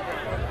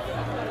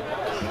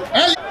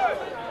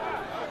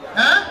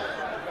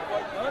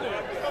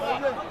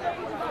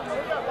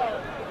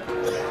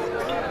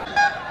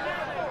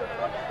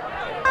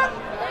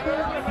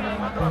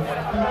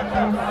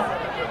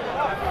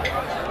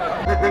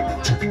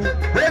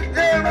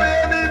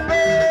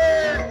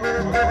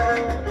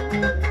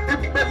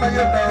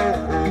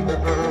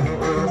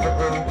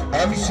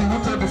 Have you seen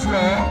it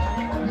before?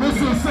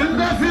 Mrs.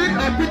 Sendafi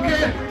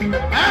Abike,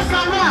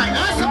 SRY,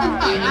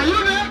 are you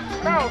there?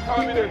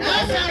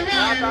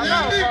 SRY,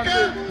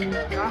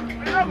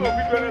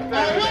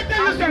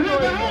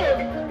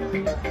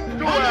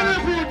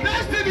 Honorable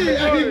Destiny,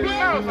 and the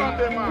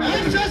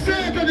SSA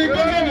to the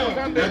governor.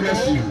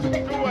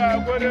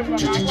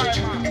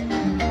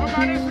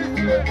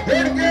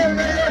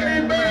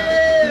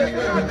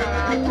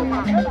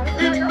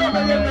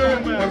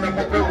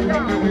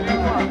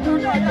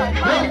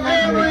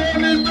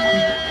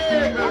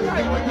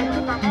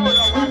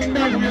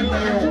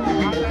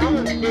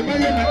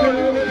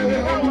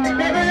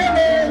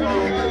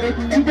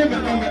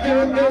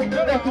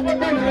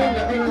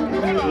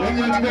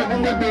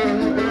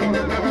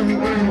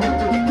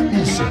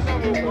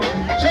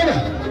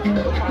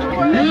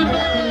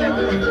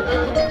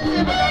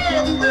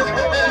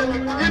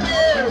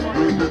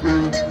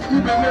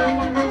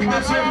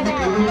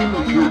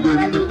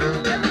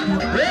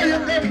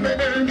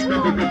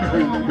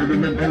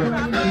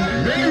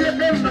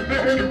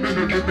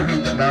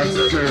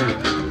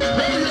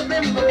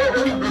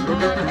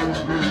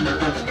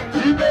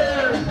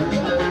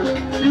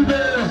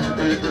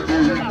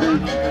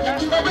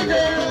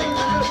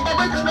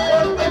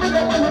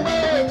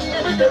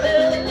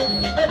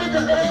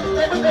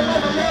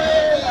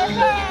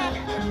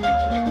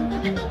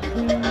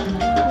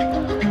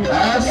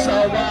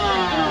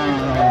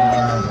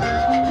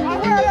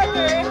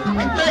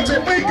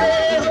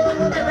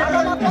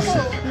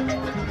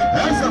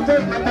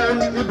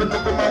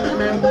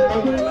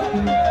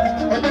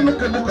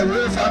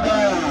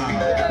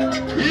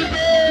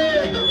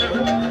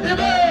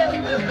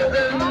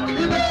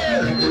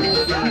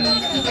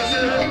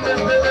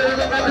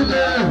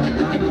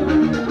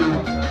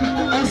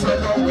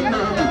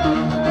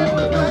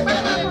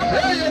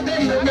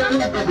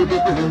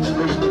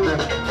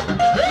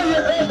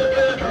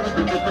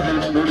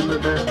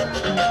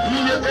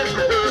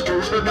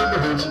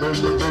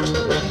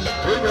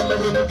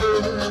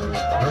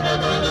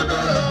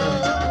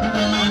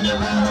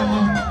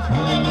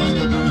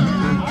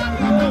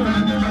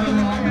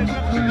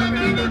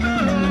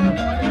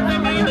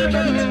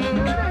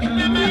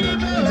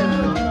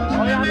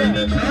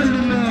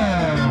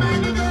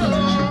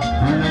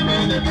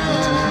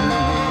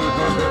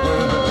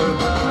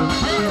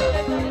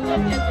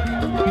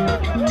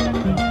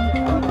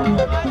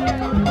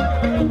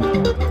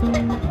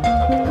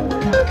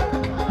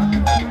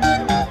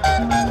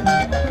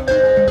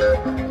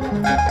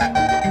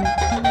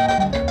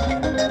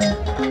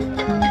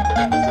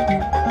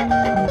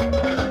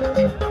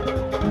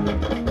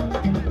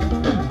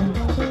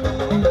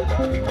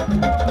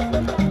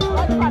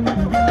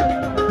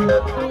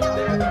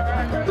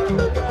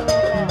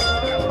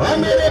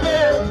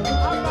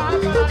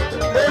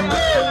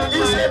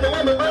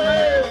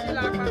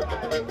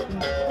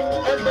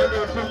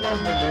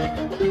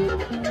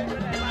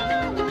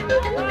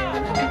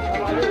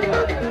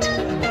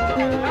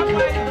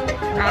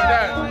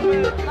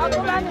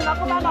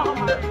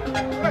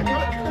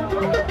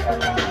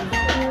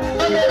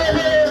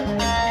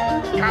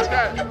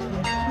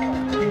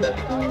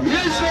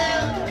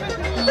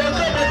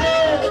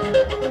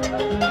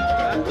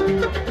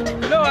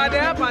 No, I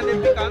didn't have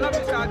any pick. I'm not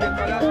beside the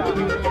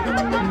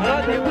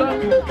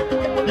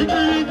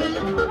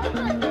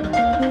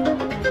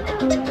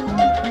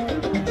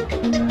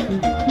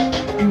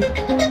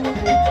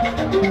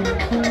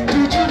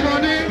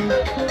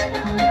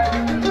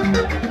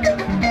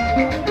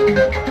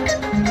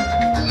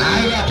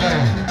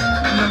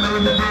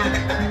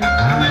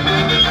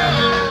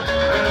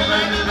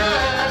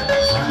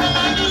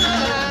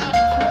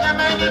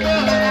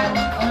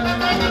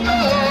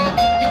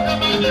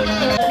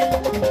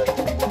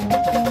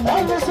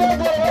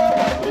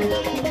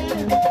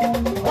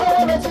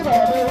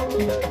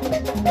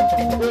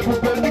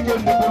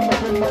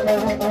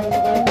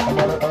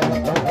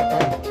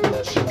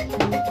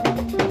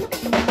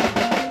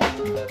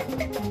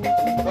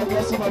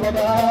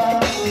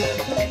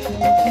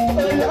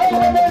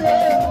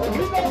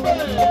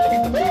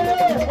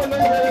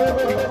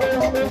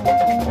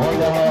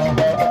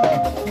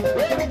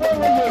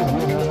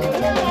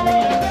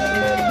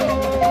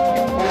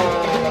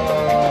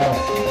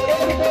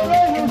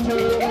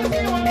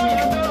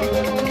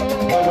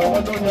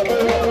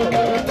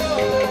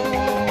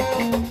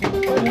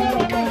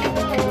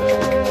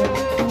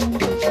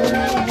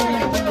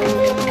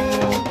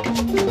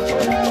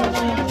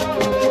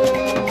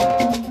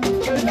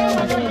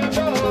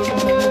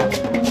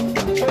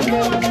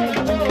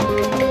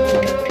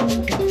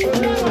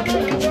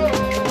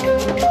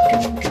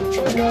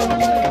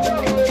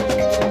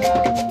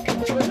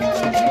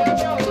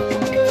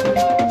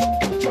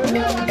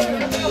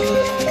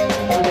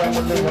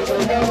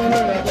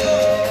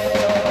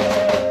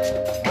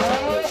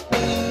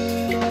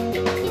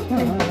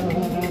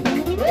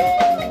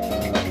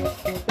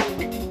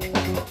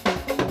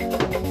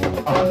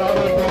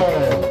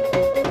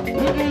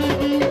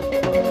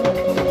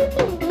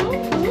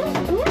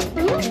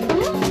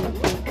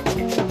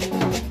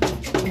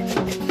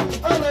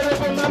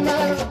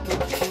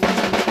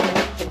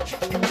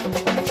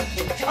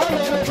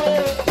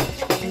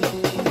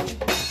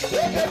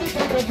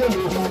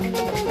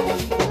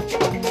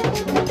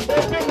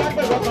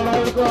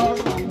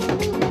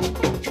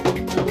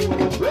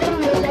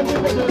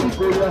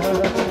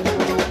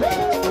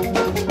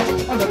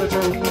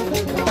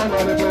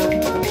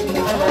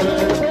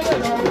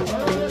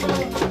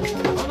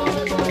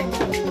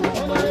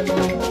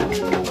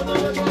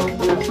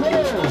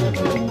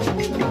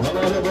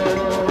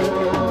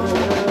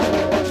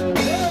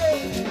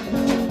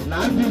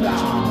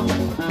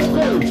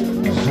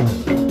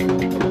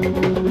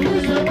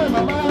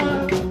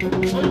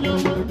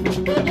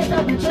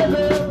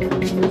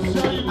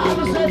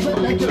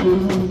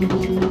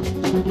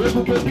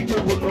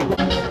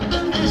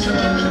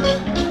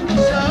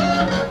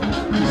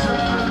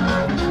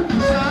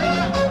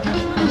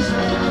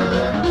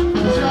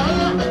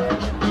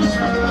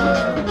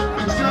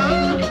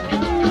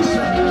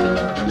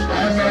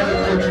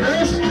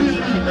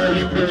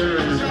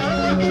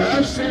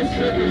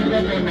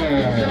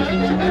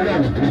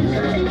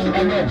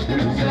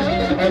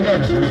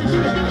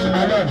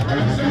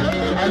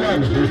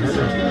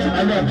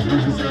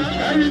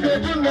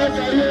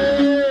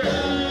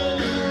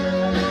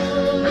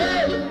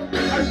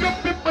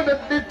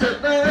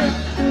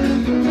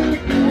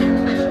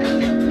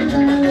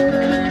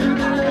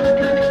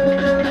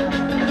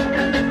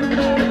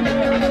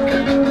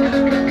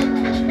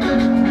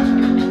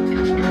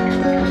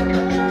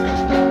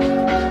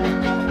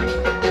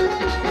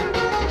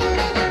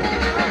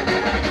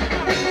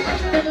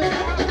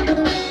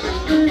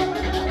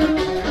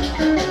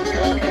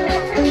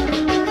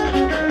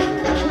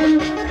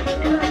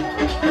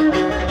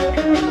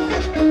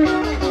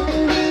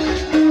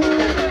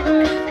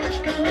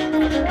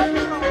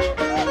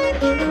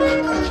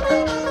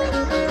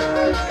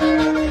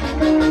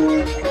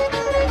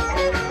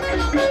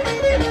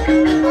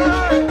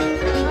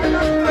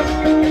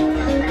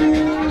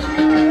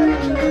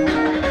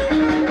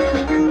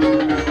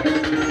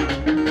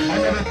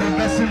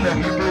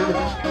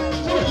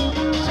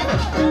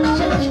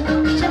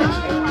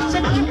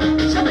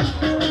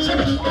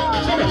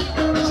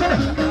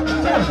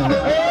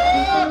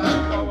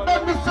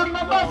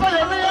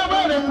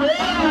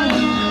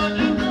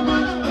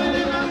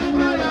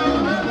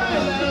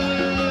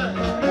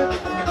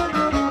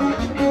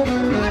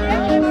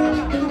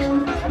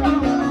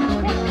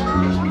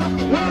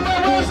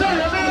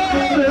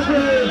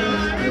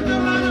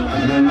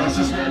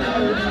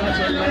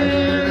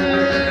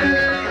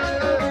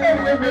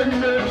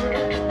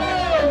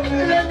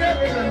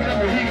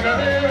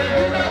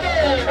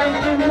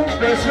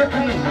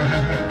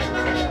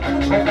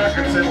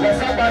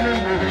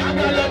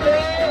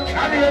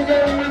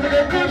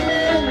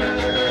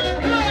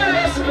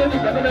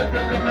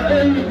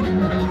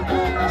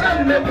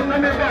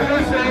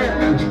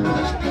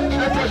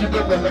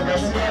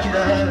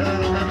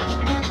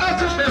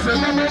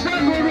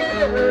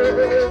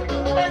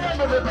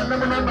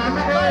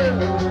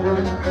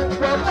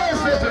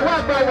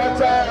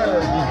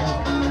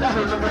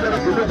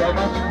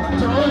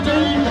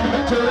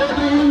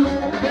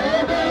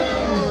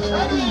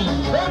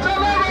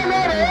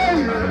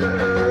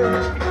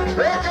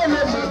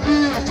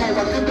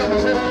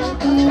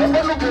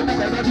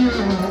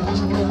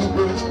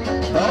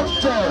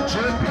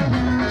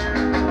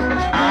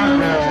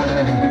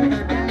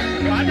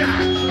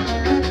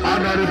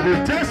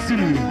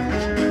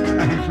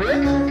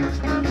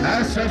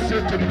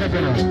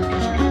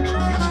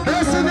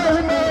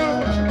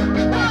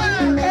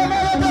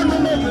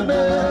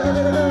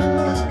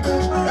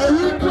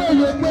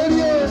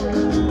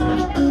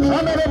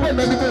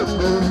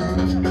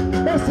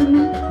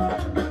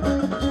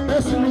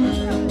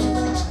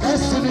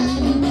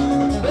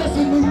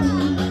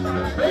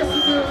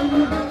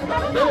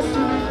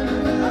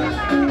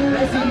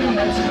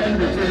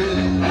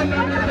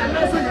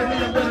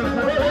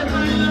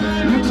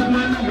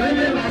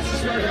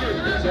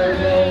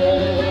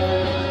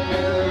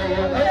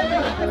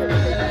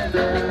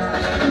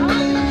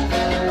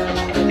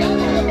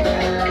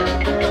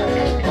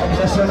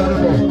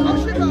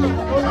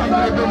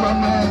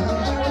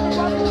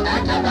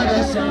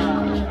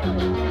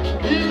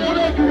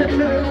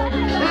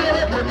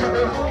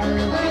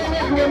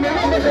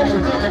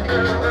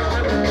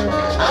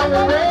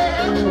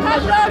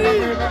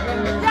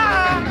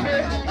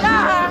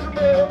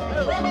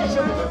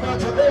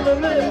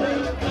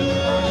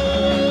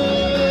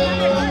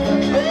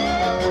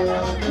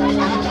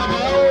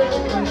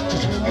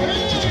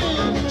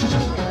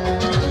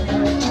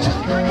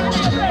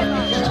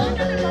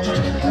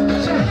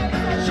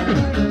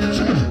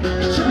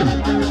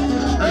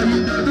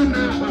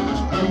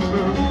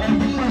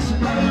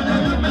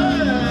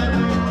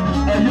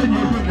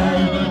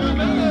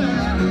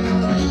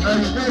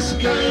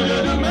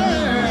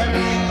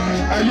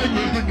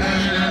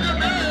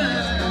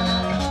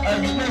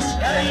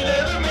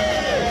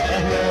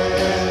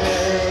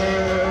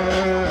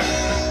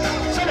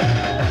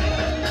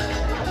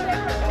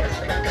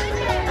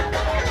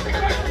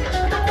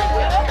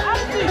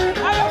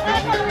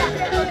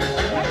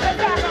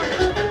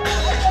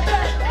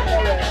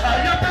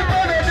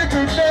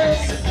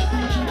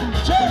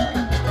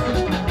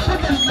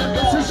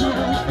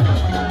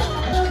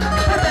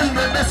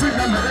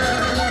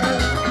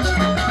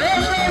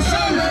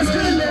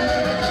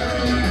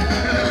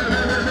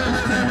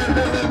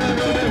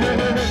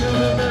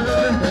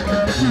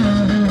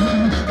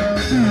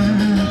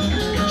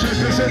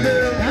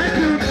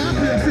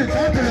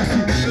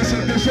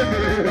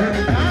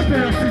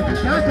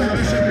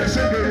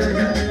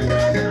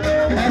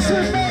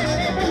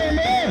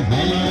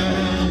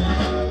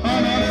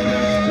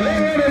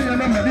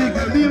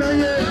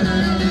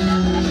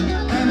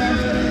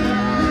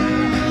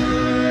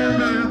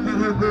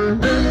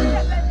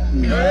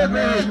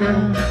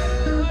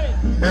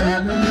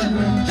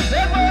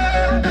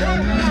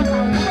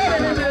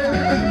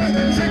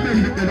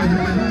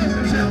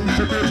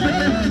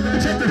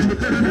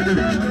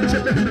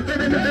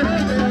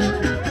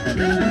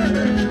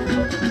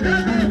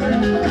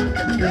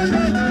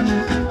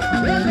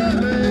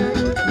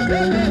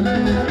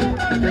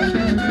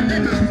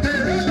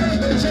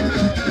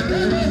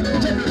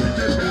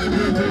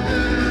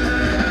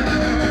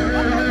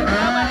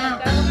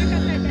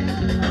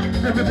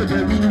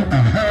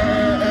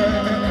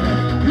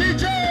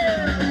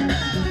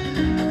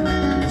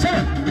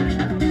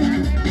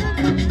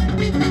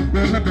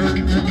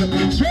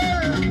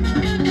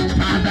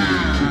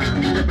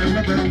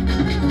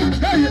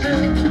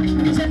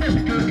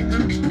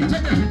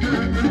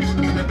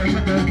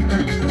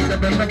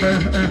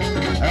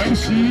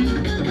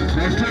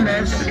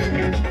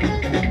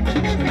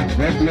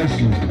God bless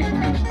you.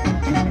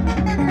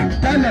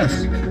 Tell us.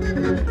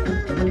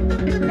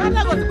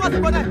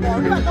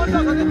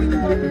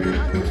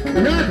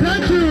 Yeah,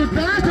 thank you.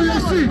 Back to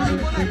your seat.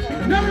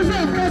 Never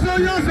say,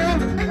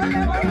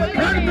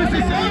 and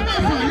Mrs. Emma,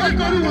 you're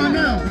going on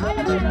now.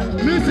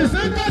 Mrs.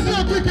 Emma,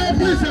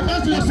 please,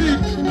 back to your seat.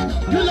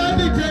 You like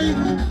the day.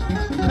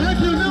 Thank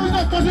you.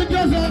 Never say,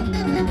 Joseph.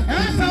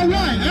 Answer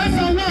why.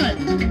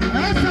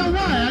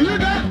 Are you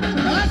there?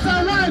 Answer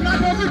why.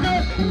 Not over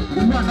there.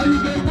 What are you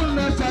going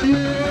to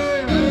do?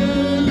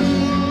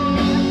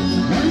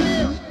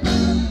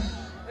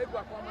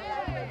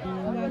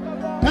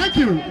 Thank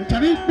you.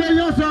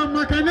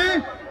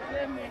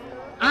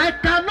 I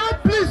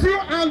cannot please you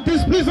and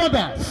displease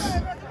others.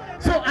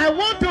 So I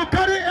want to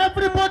carry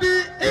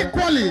everybody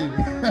equally.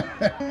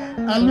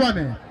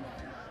 Alwane.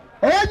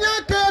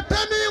 Onyake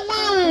Tani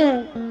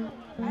Wow.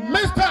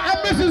 Mr. and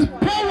Mrs.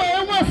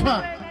 Power Wafa.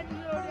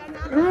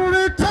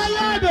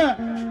 Retired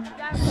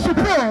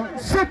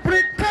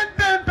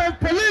Superintendent of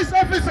Police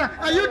Officer.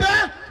 Are you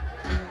there?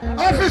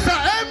 Officer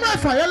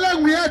Wafa. Yala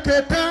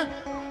Wiaketa.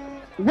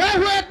 Where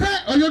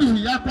or you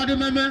Yapadi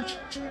Meme?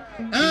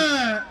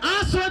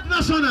 Aswad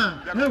National.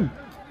 No.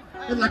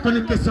 La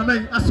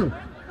communication aso.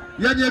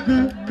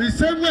 Yanyegu, the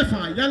same way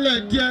for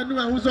Yale Dianu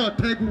and Ozor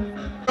Tegu.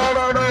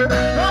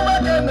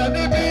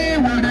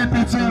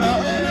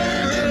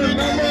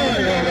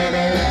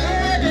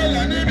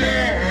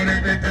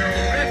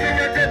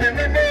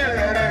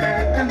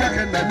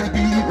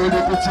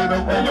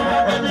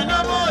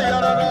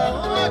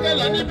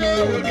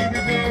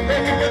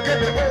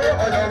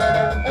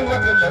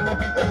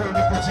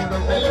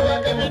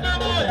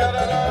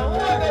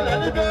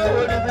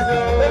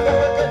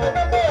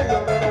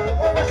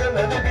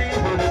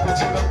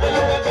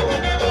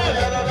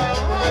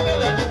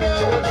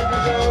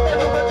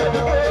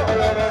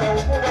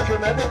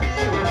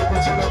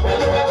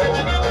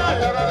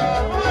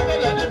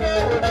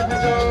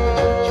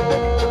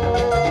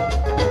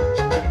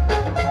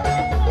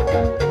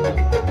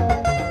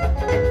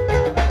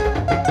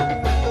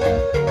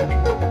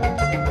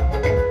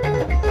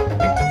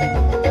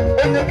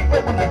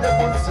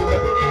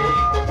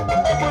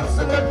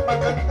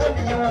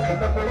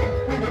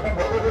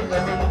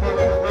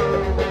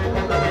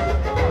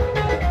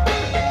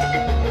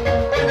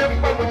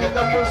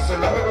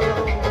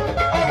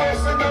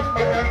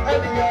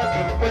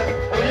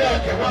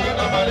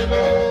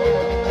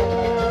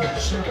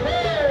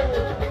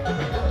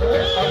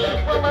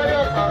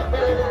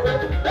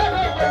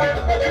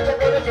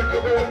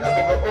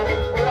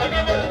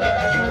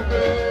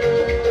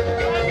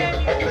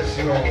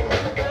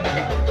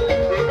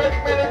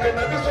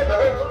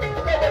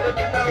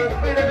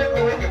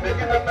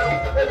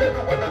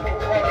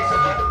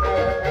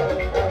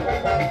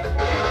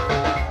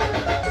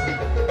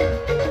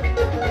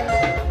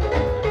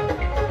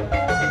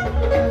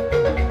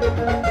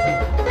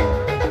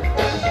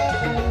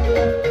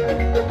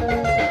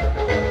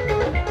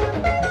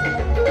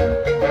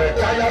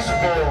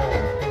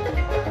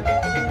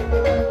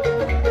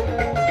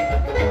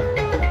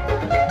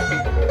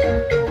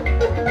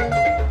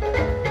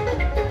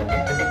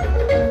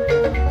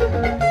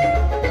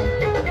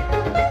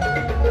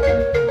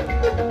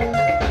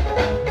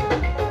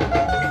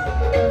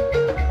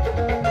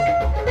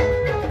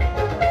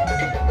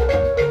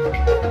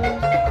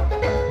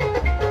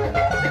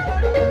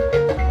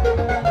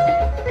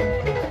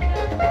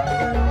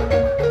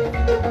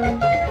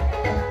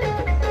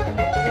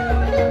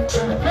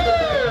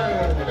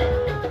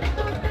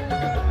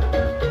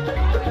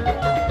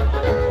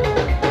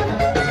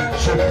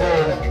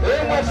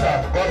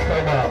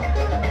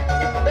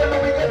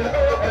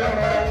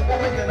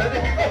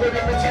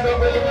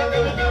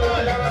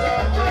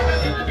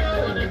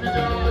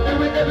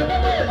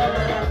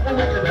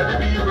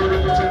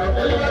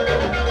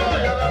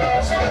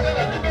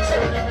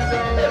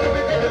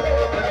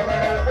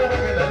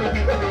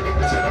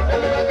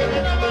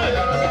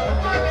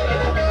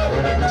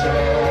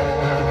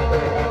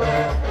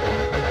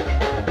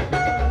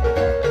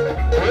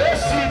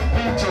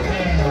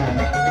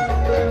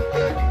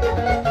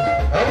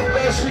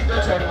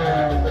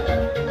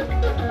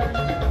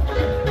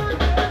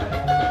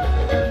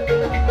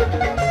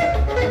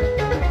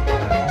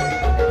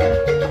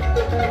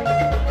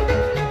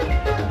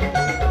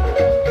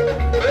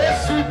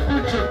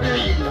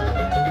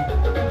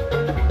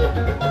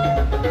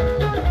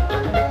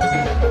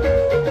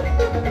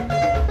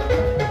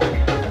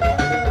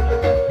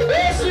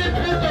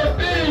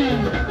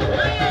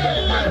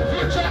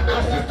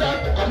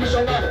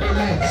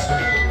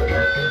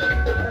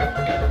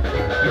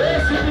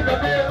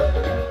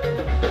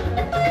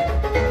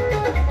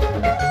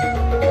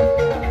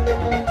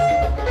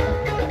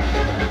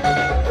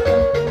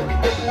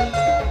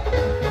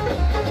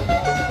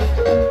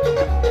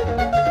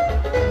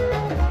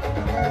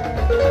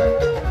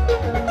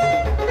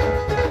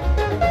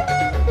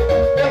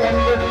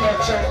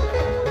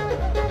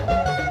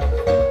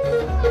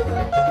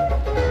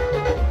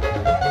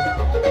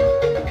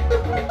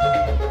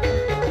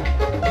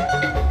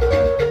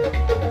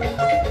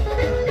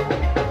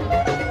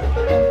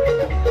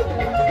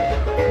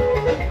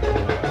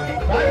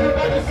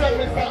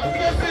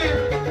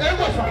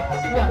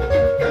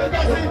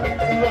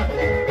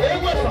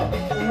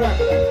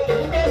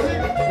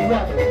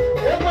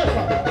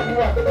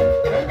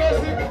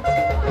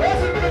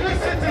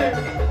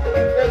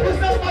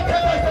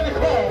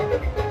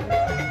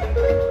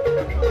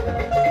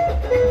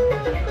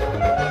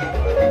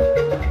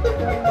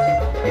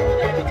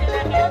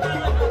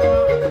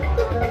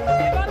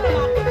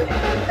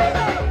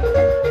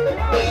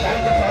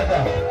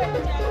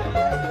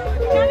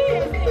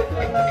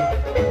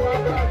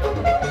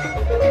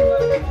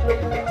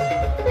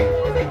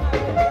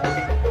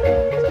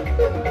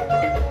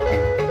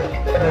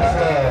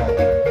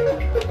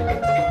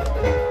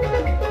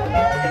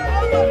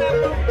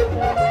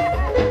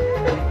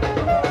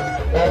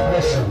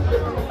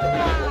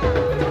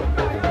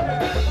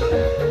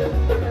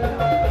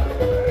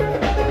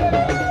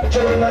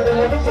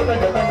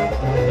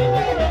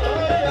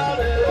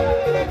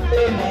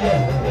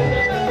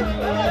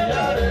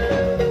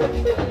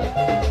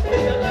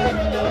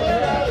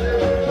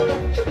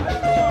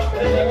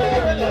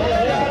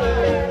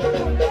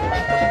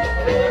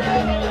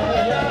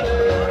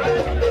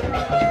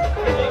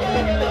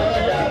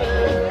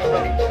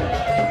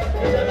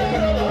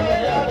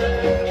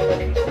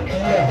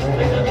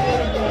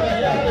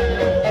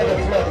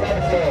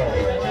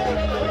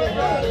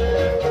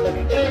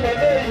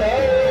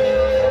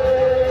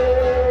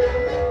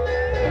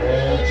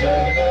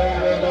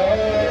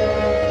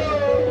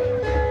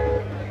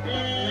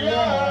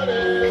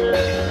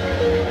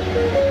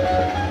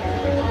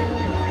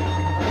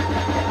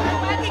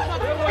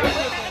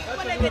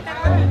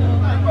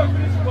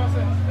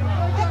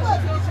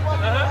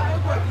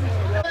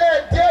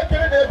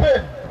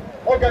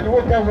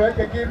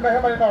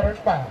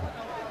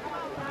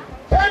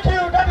 Thank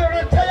you, that the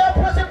retired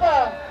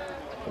principal,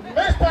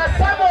 Mr.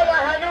 Samuel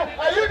Ahanu.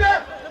 Are you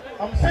there?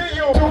 I'm seeing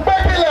you. To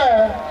Bekile,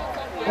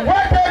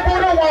 what they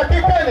guru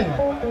wakikeni.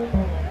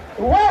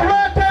 What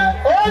rete?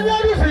 Onye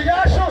rusi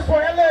ya shoes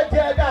for ele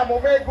diada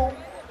mumegu.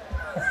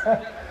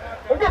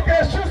 Look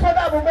at shoes for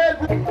that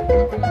mumegu.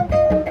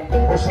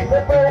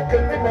 Osibebe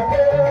okeli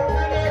mege,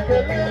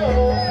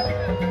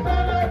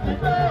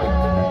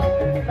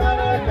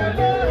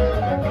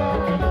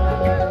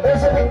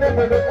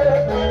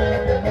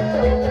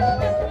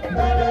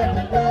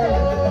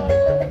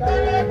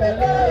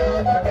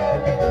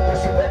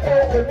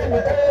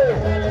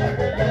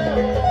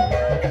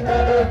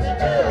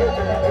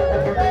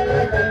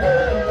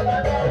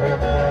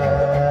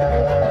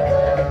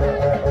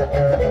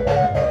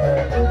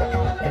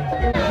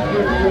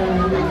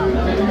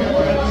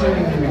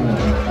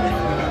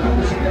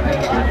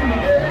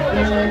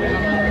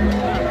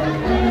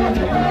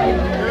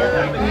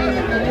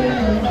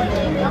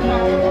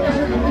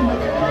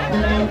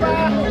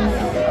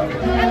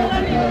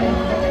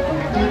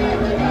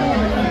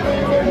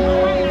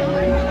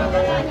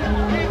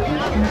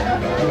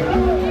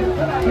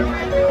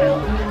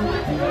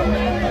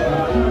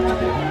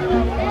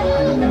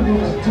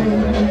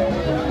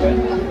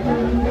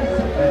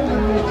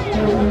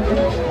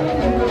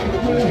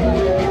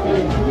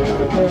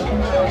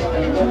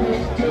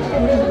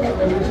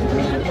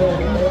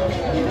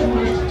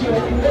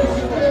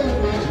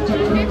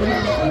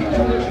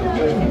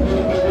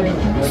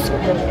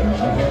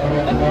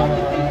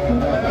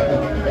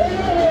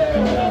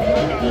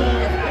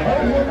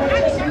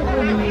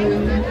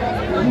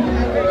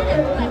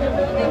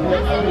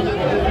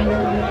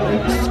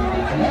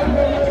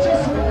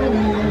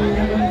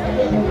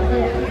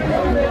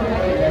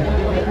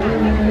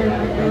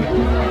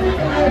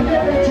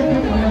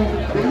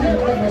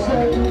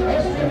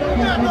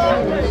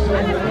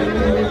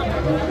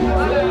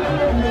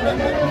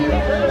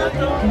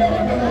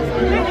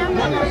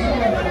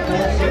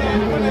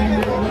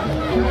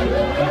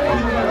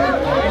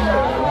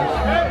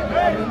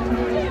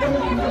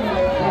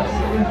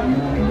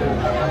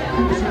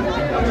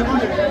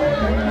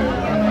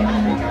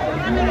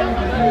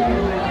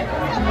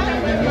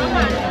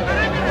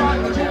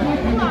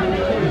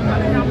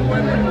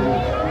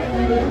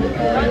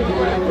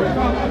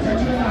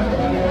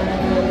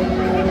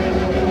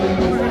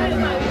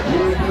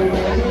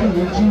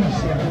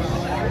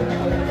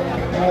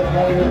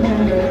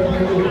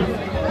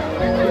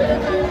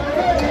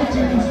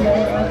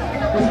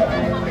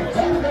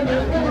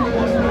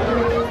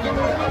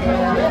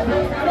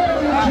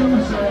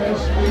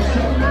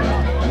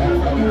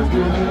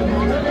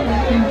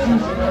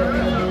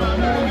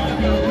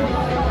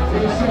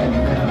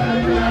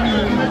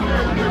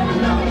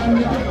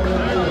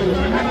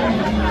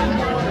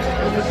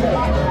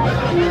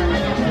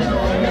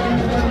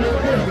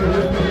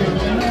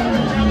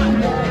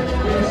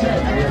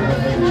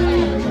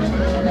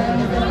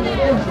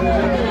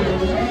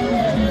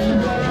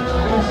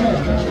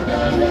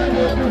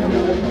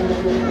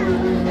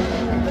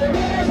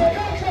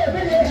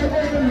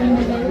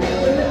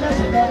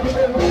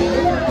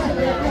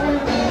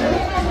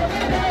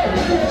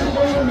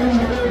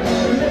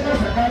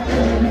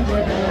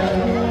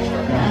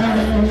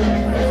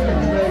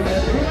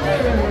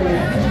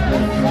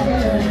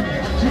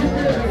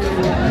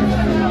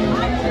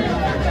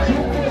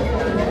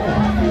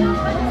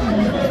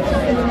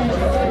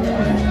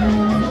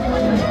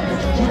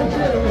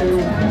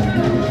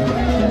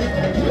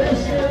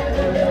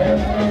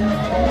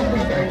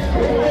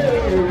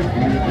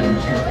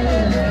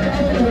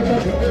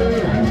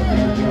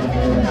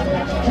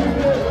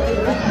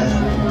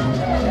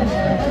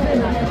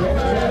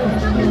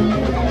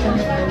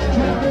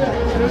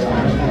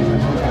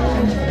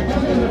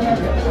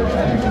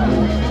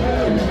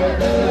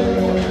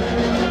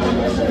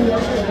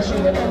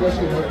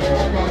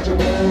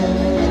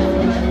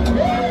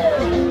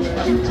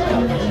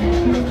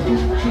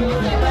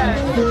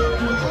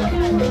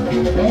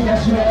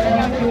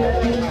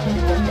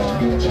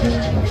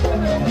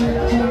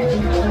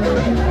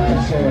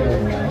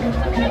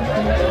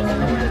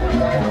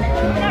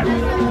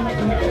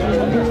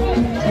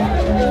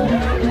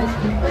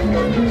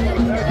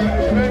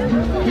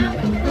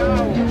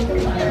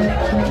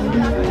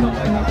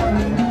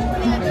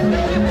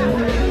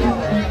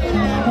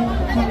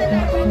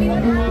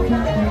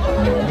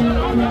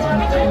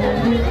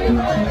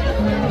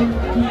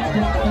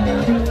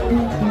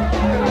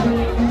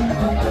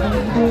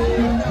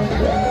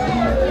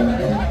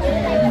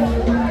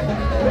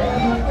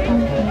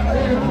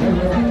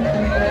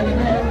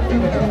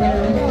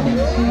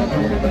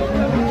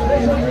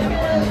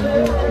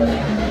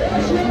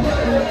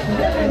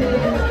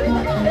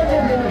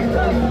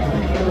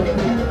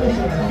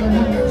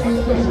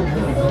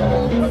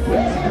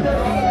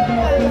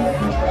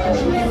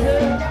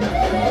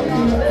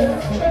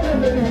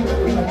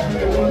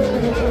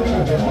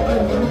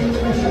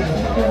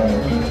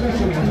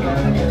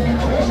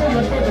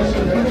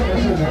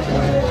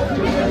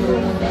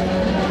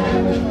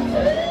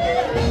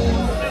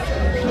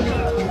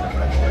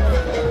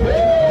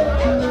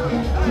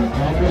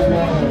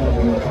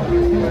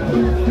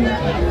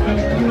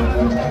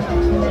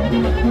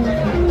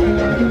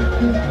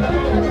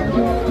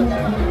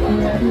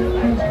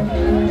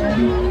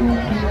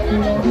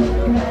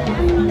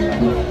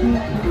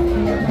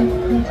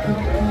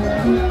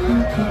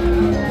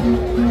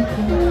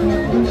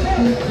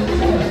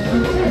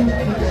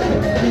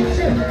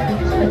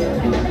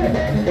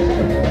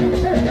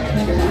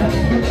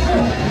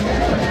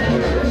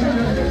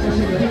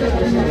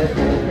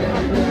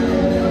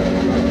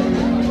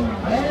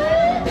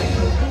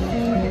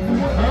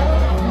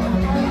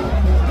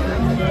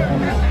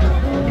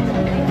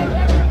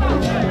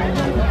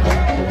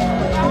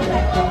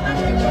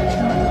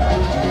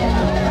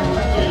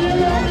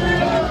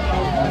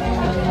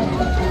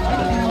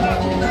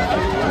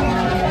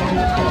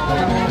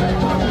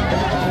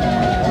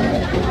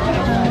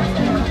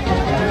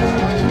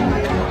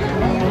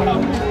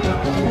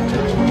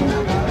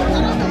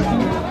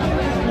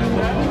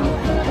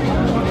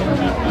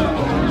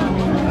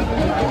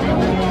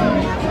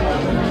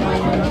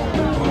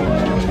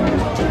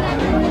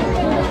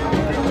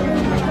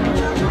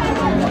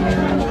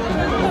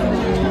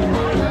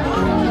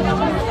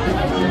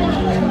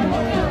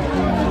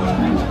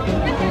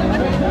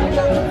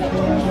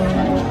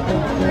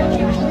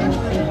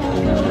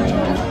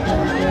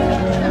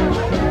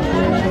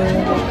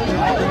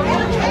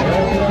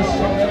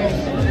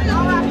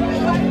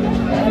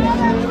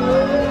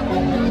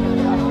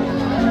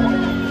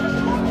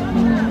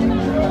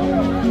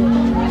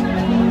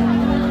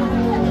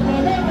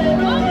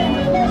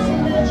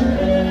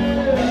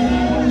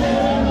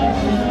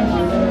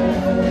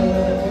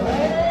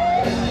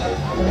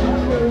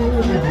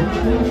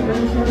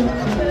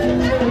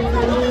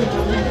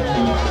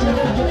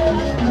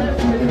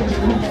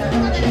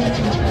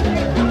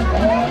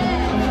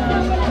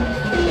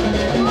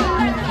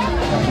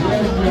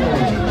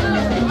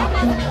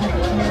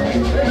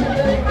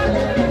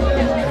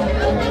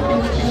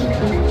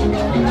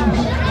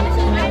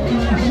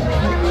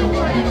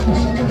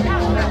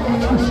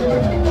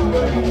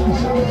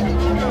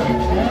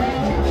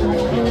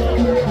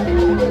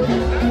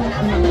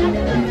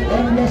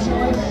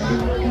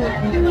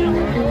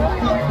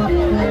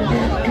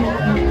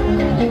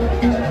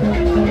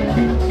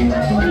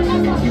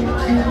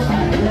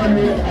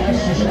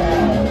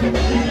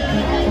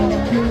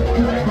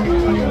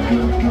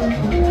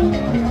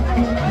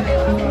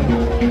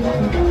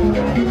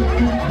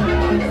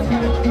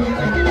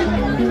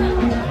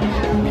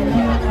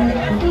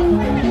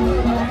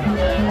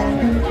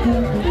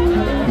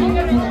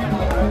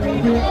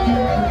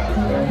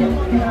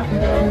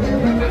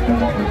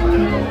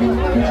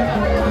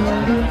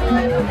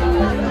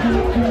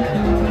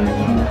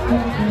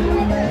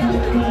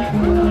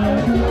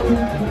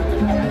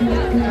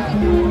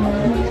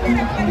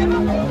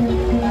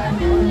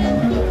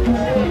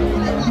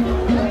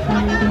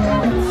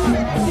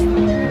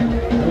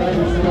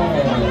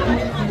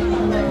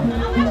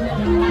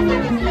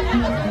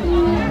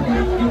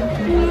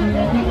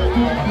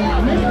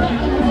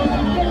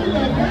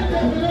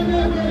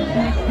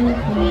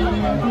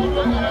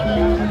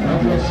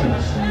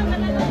 Congratulations.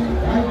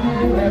 Thank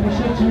you. I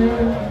appreciate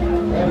you.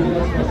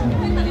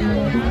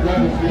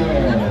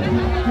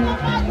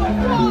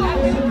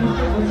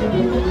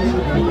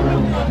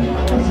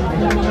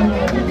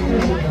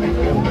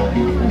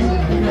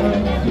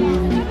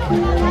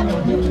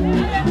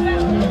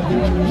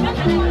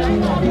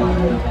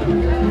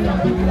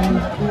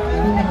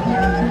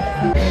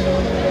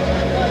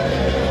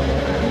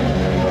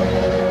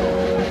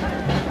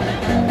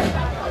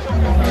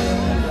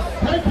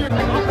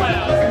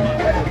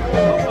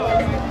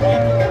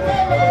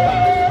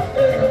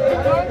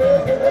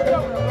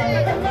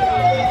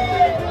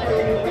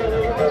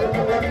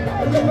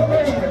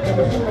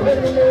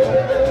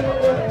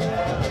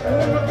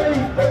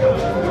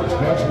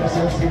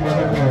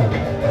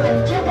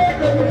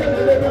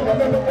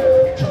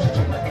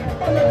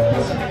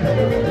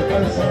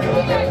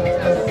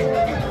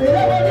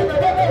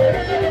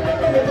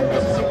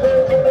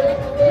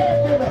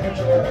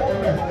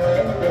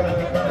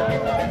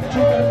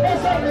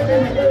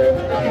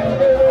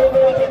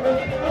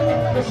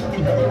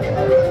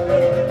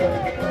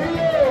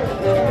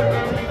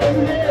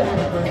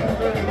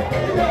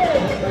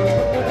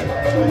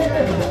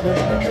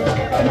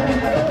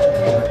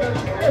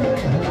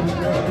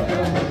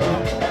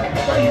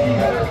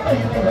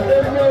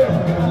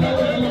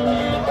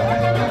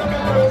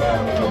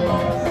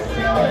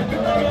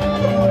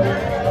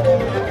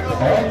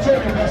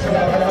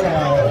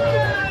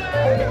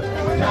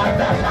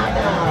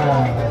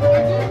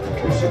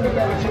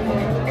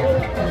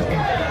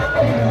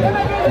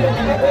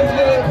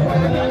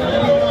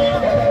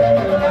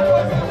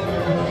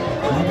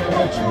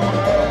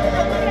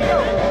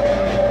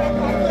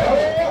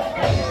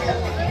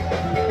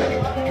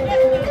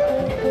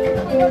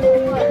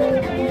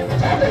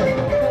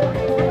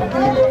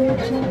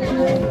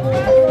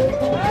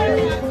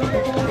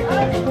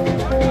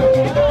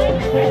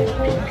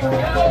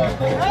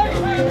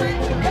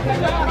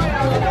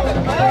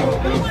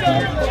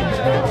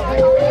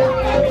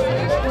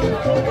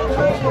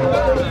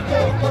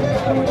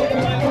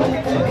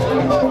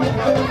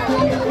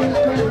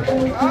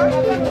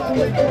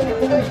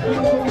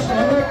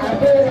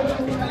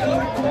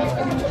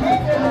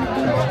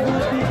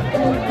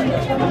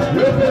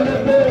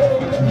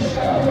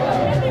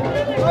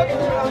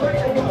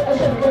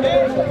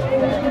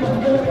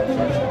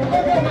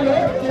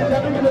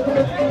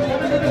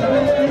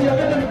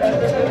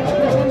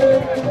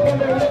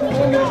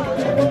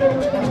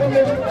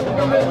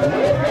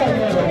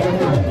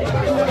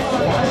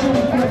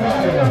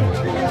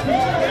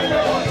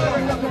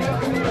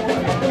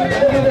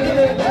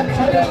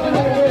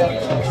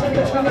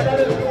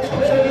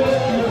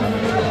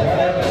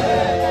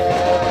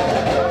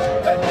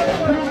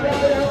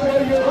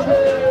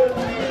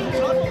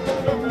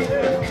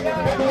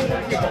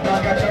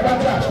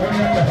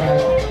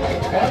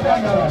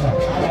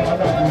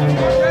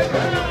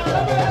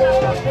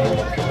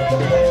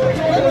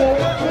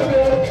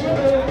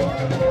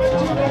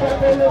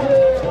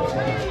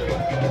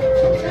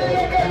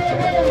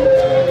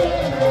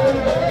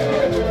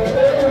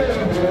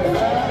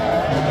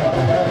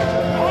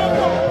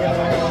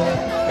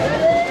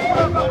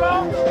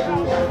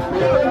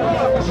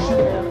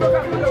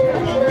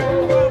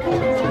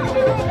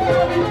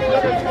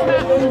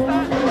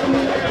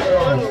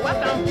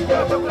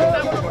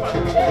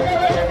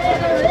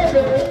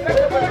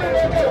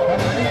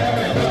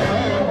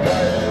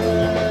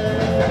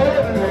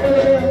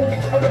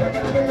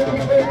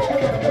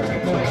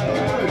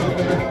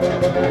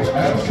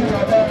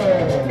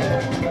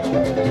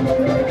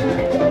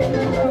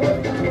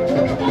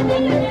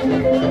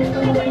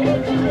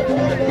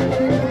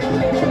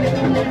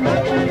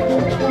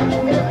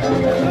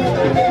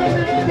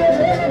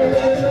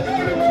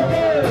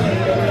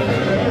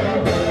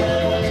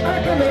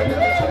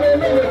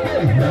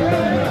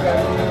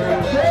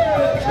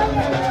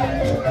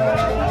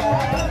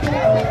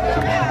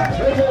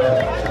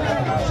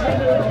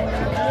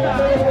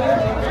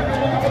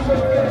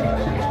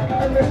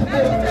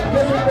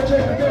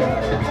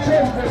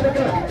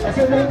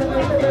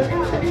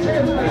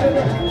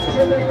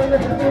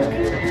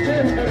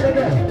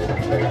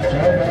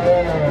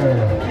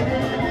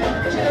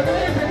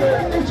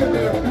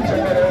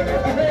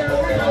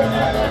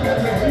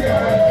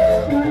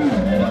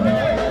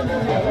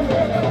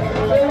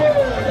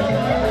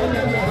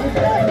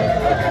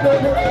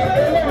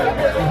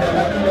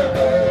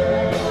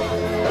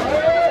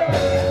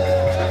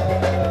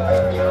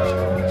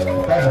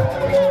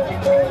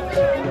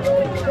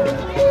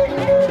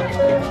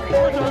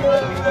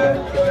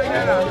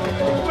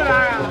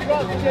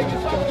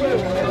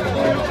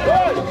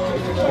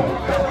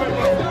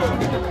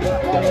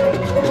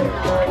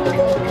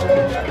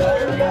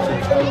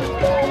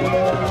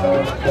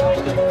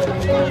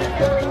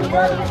 God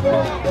bless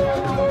you. God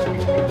is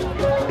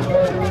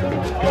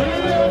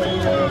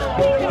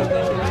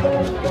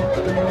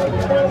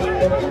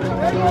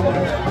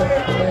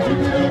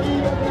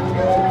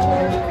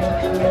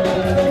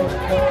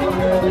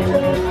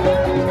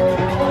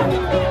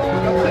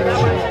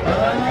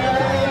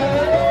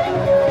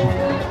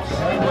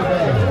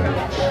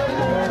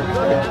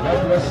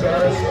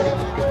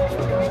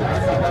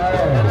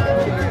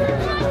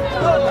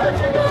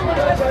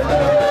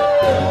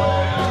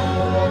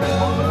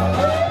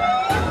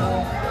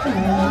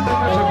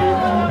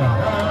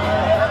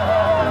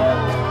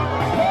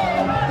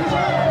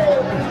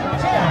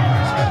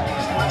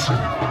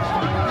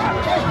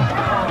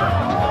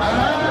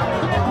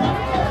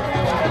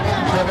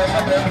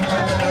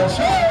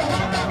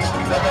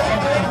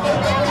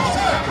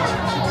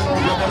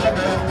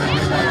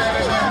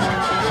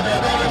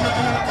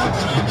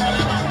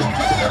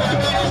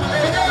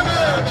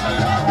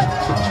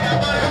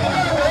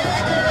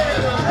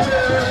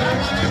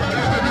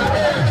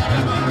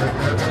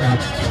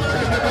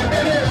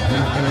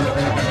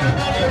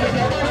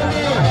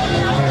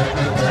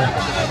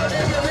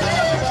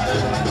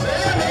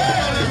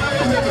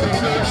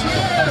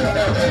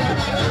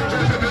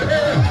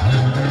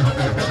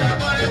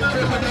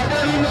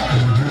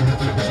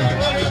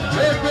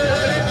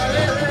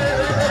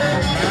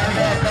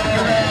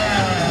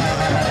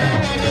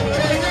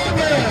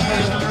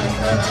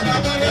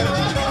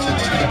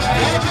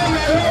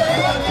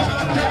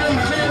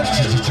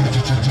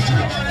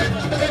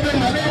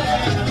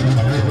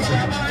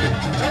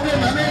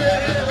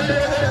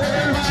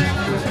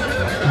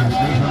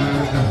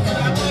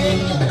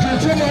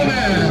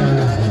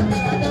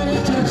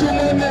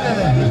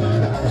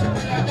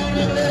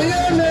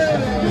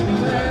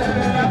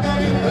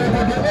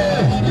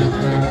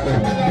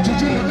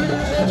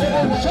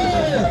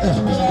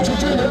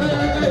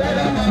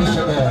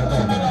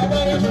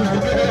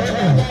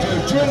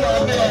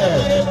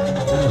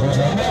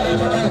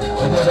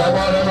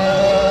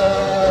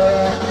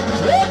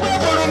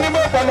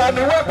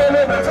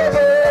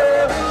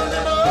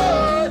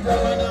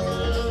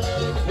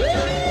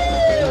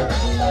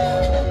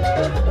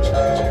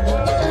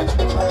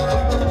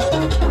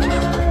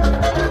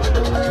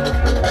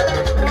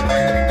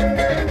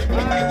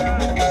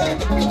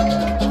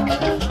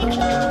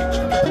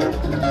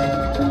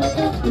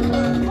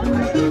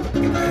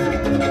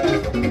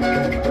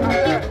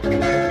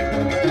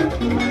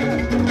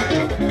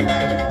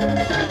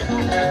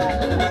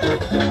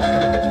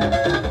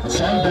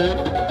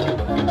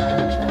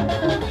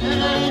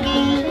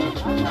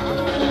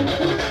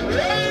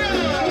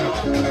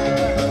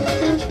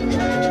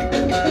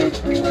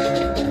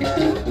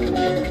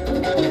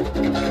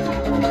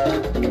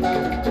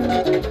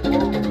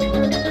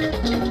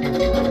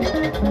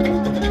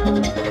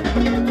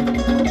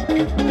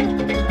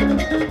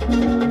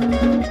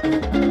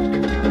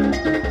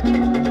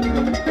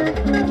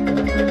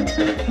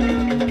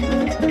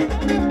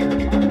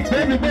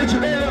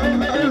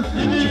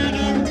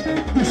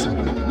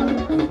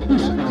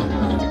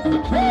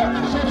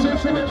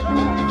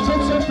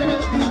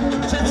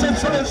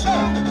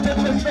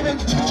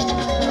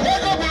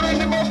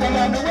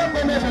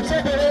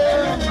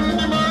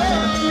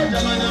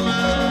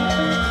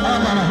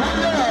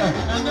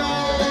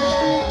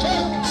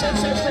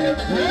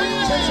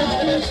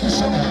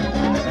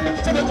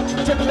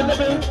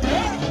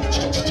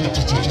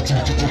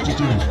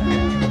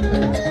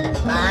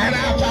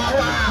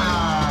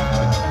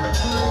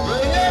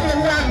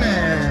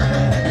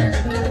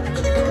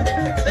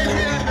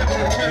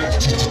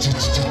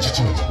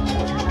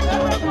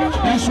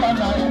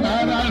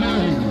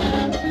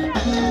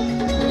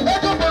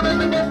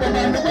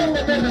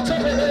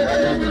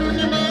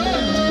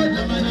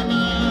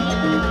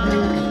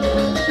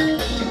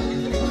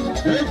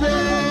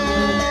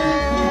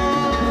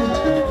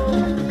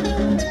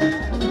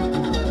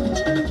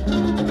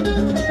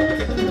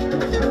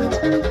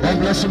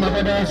Bless you, my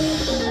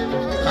brothers.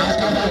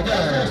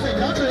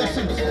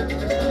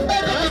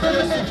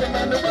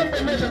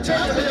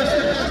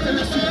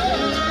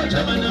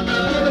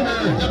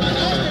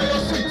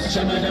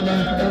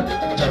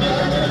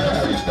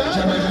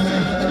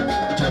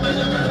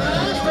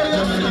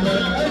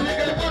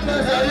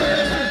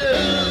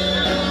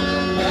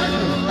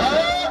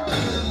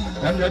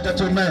 I'm the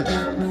gentleman.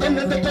 I'm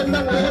the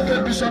gentleman. I'm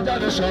the bishop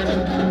of the show.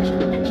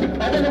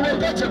 I want to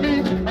walk out to me.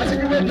 I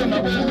think you went to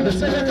my way. The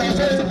second I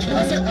said,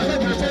 I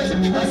love you. I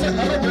said,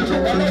 I love you.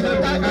 I love you.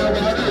 I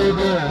want to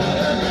go.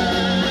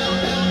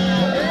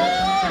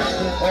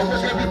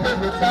 Always let me pay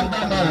with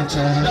Thunder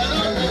Mountain.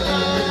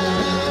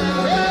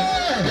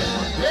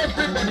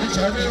 Everybody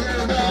tell me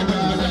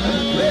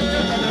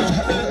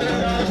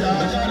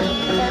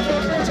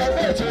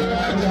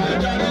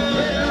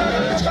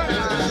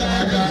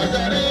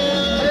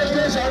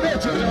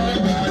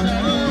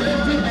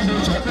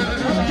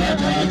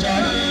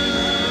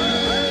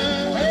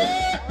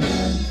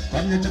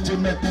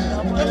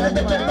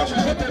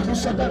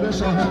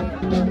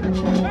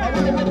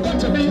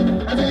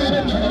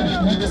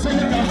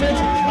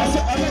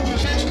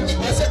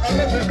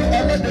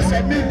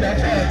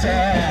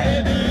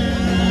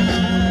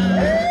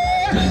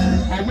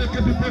I wake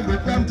up people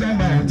with Thunder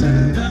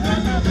Mountain.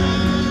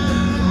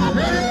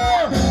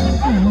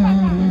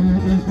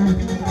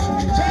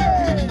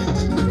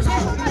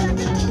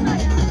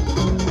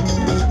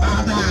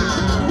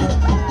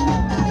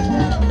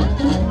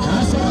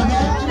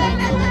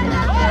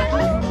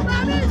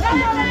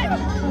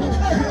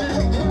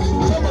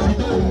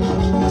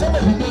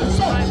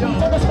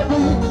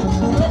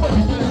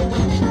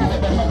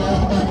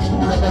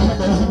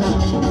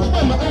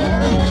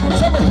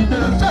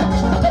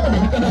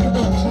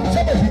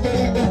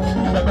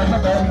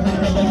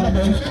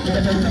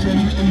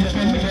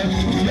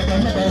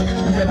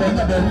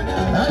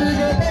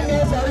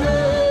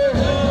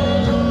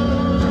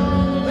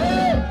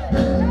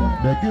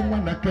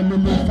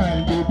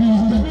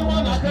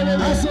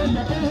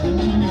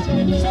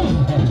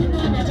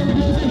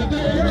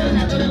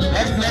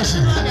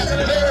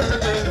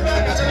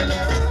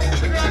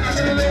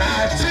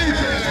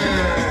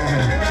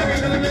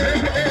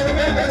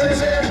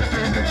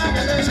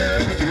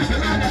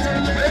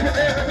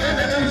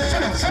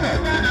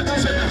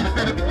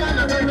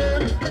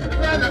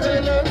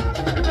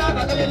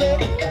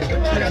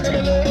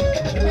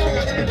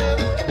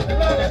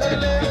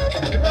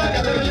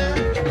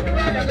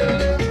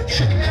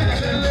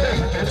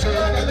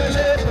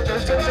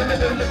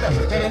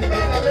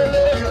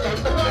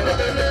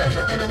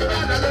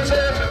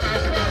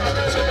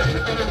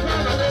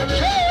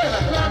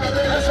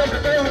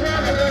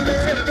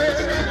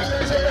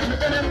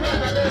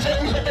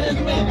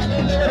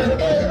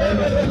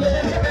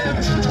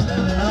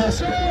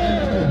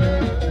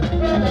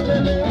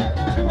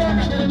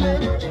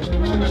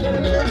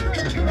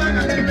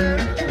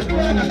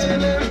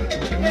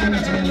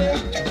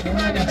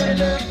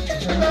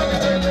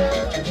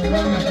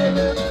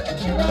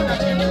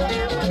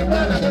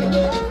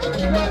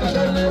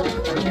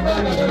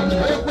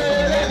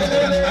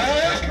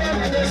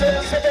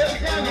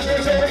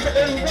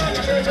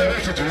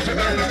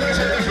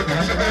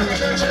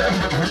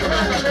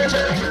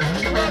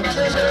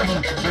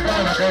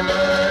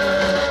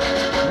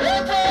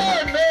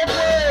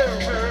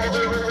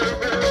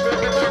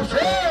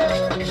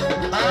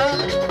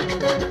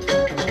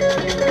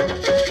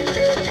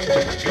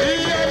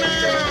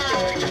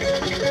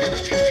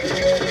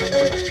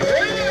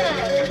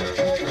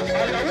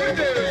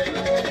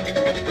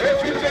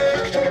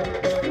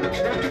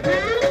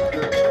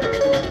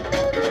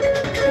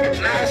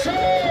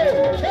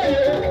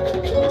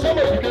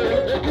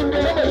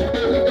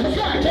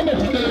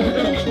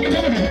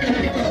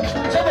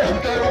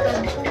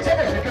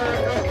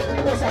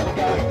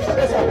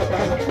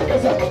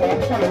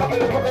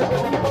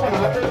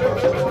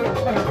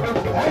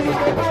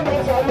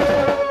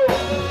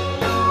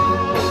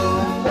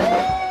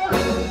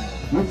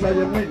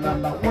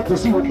 Want to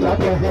see what clap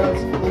your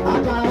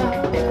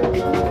hands.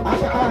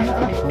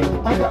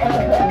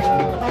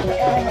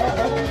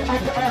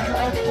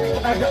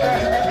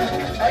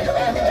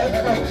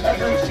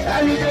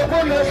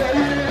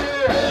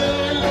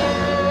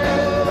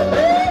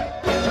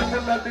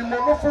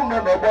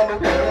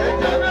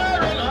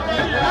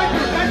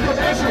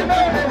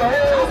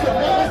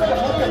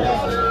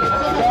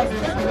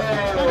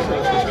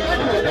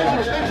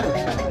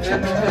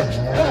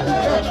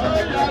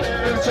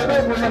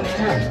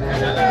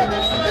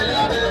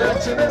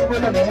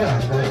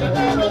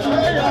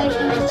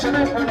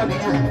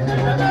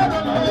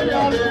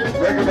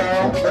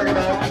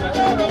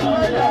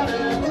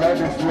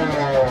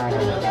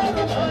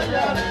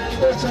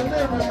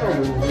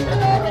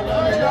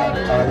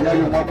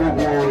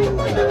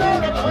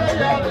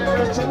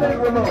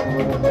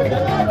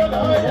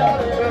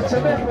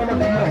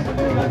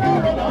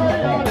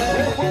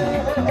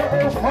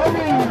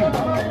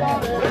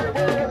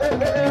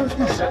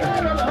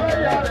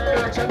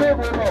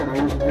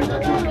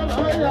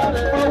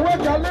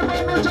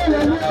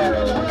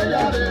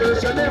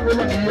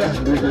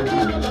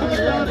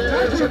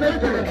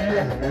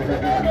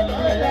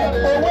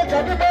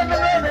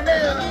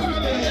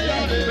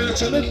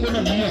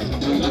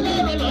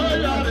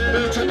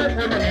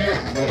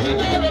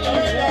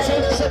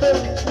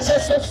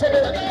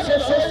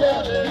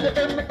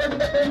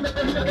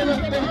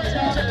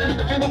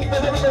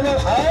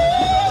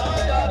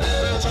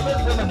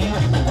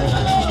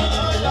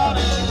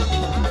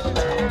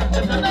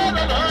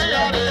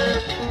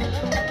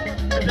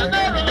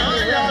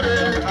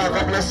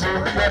 God bless you.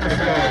 We love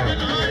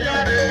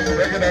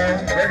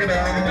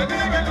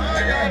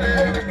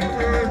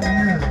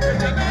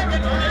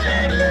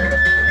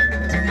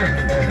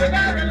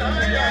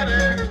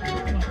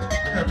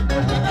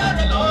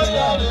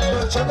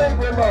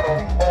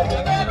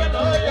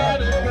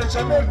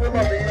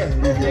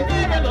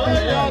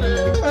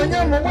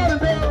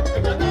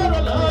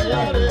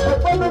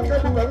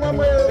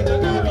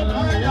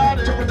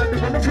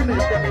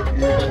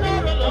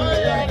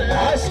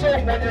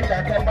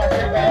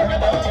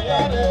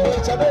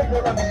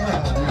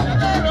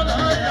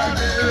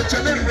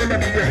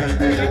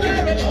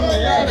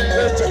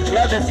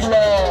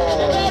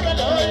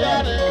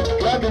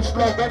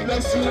all. God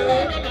bless you.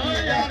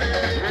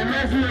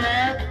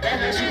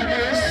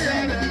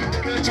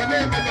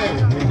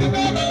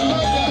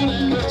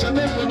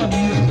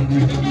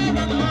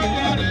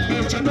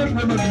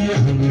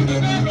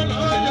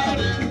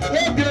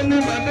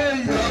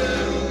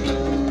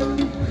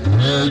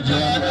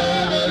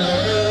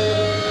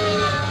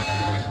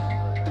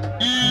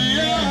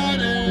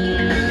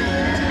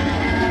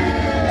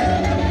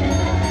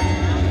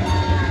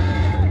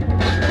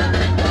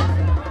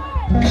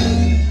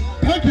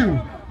 Thank you.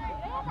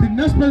 The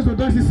next person to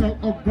dance is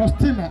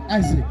Augustina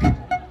Isaac.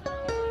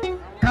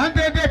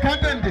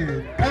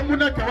 Kandende.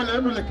 Kamuna kawale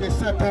enu leke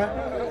sepe.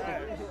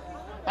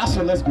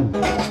 So let's go.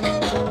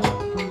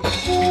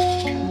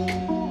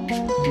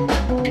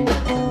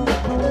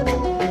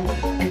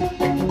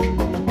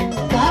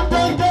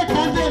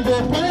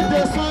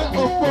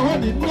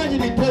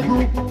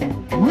 Yeah.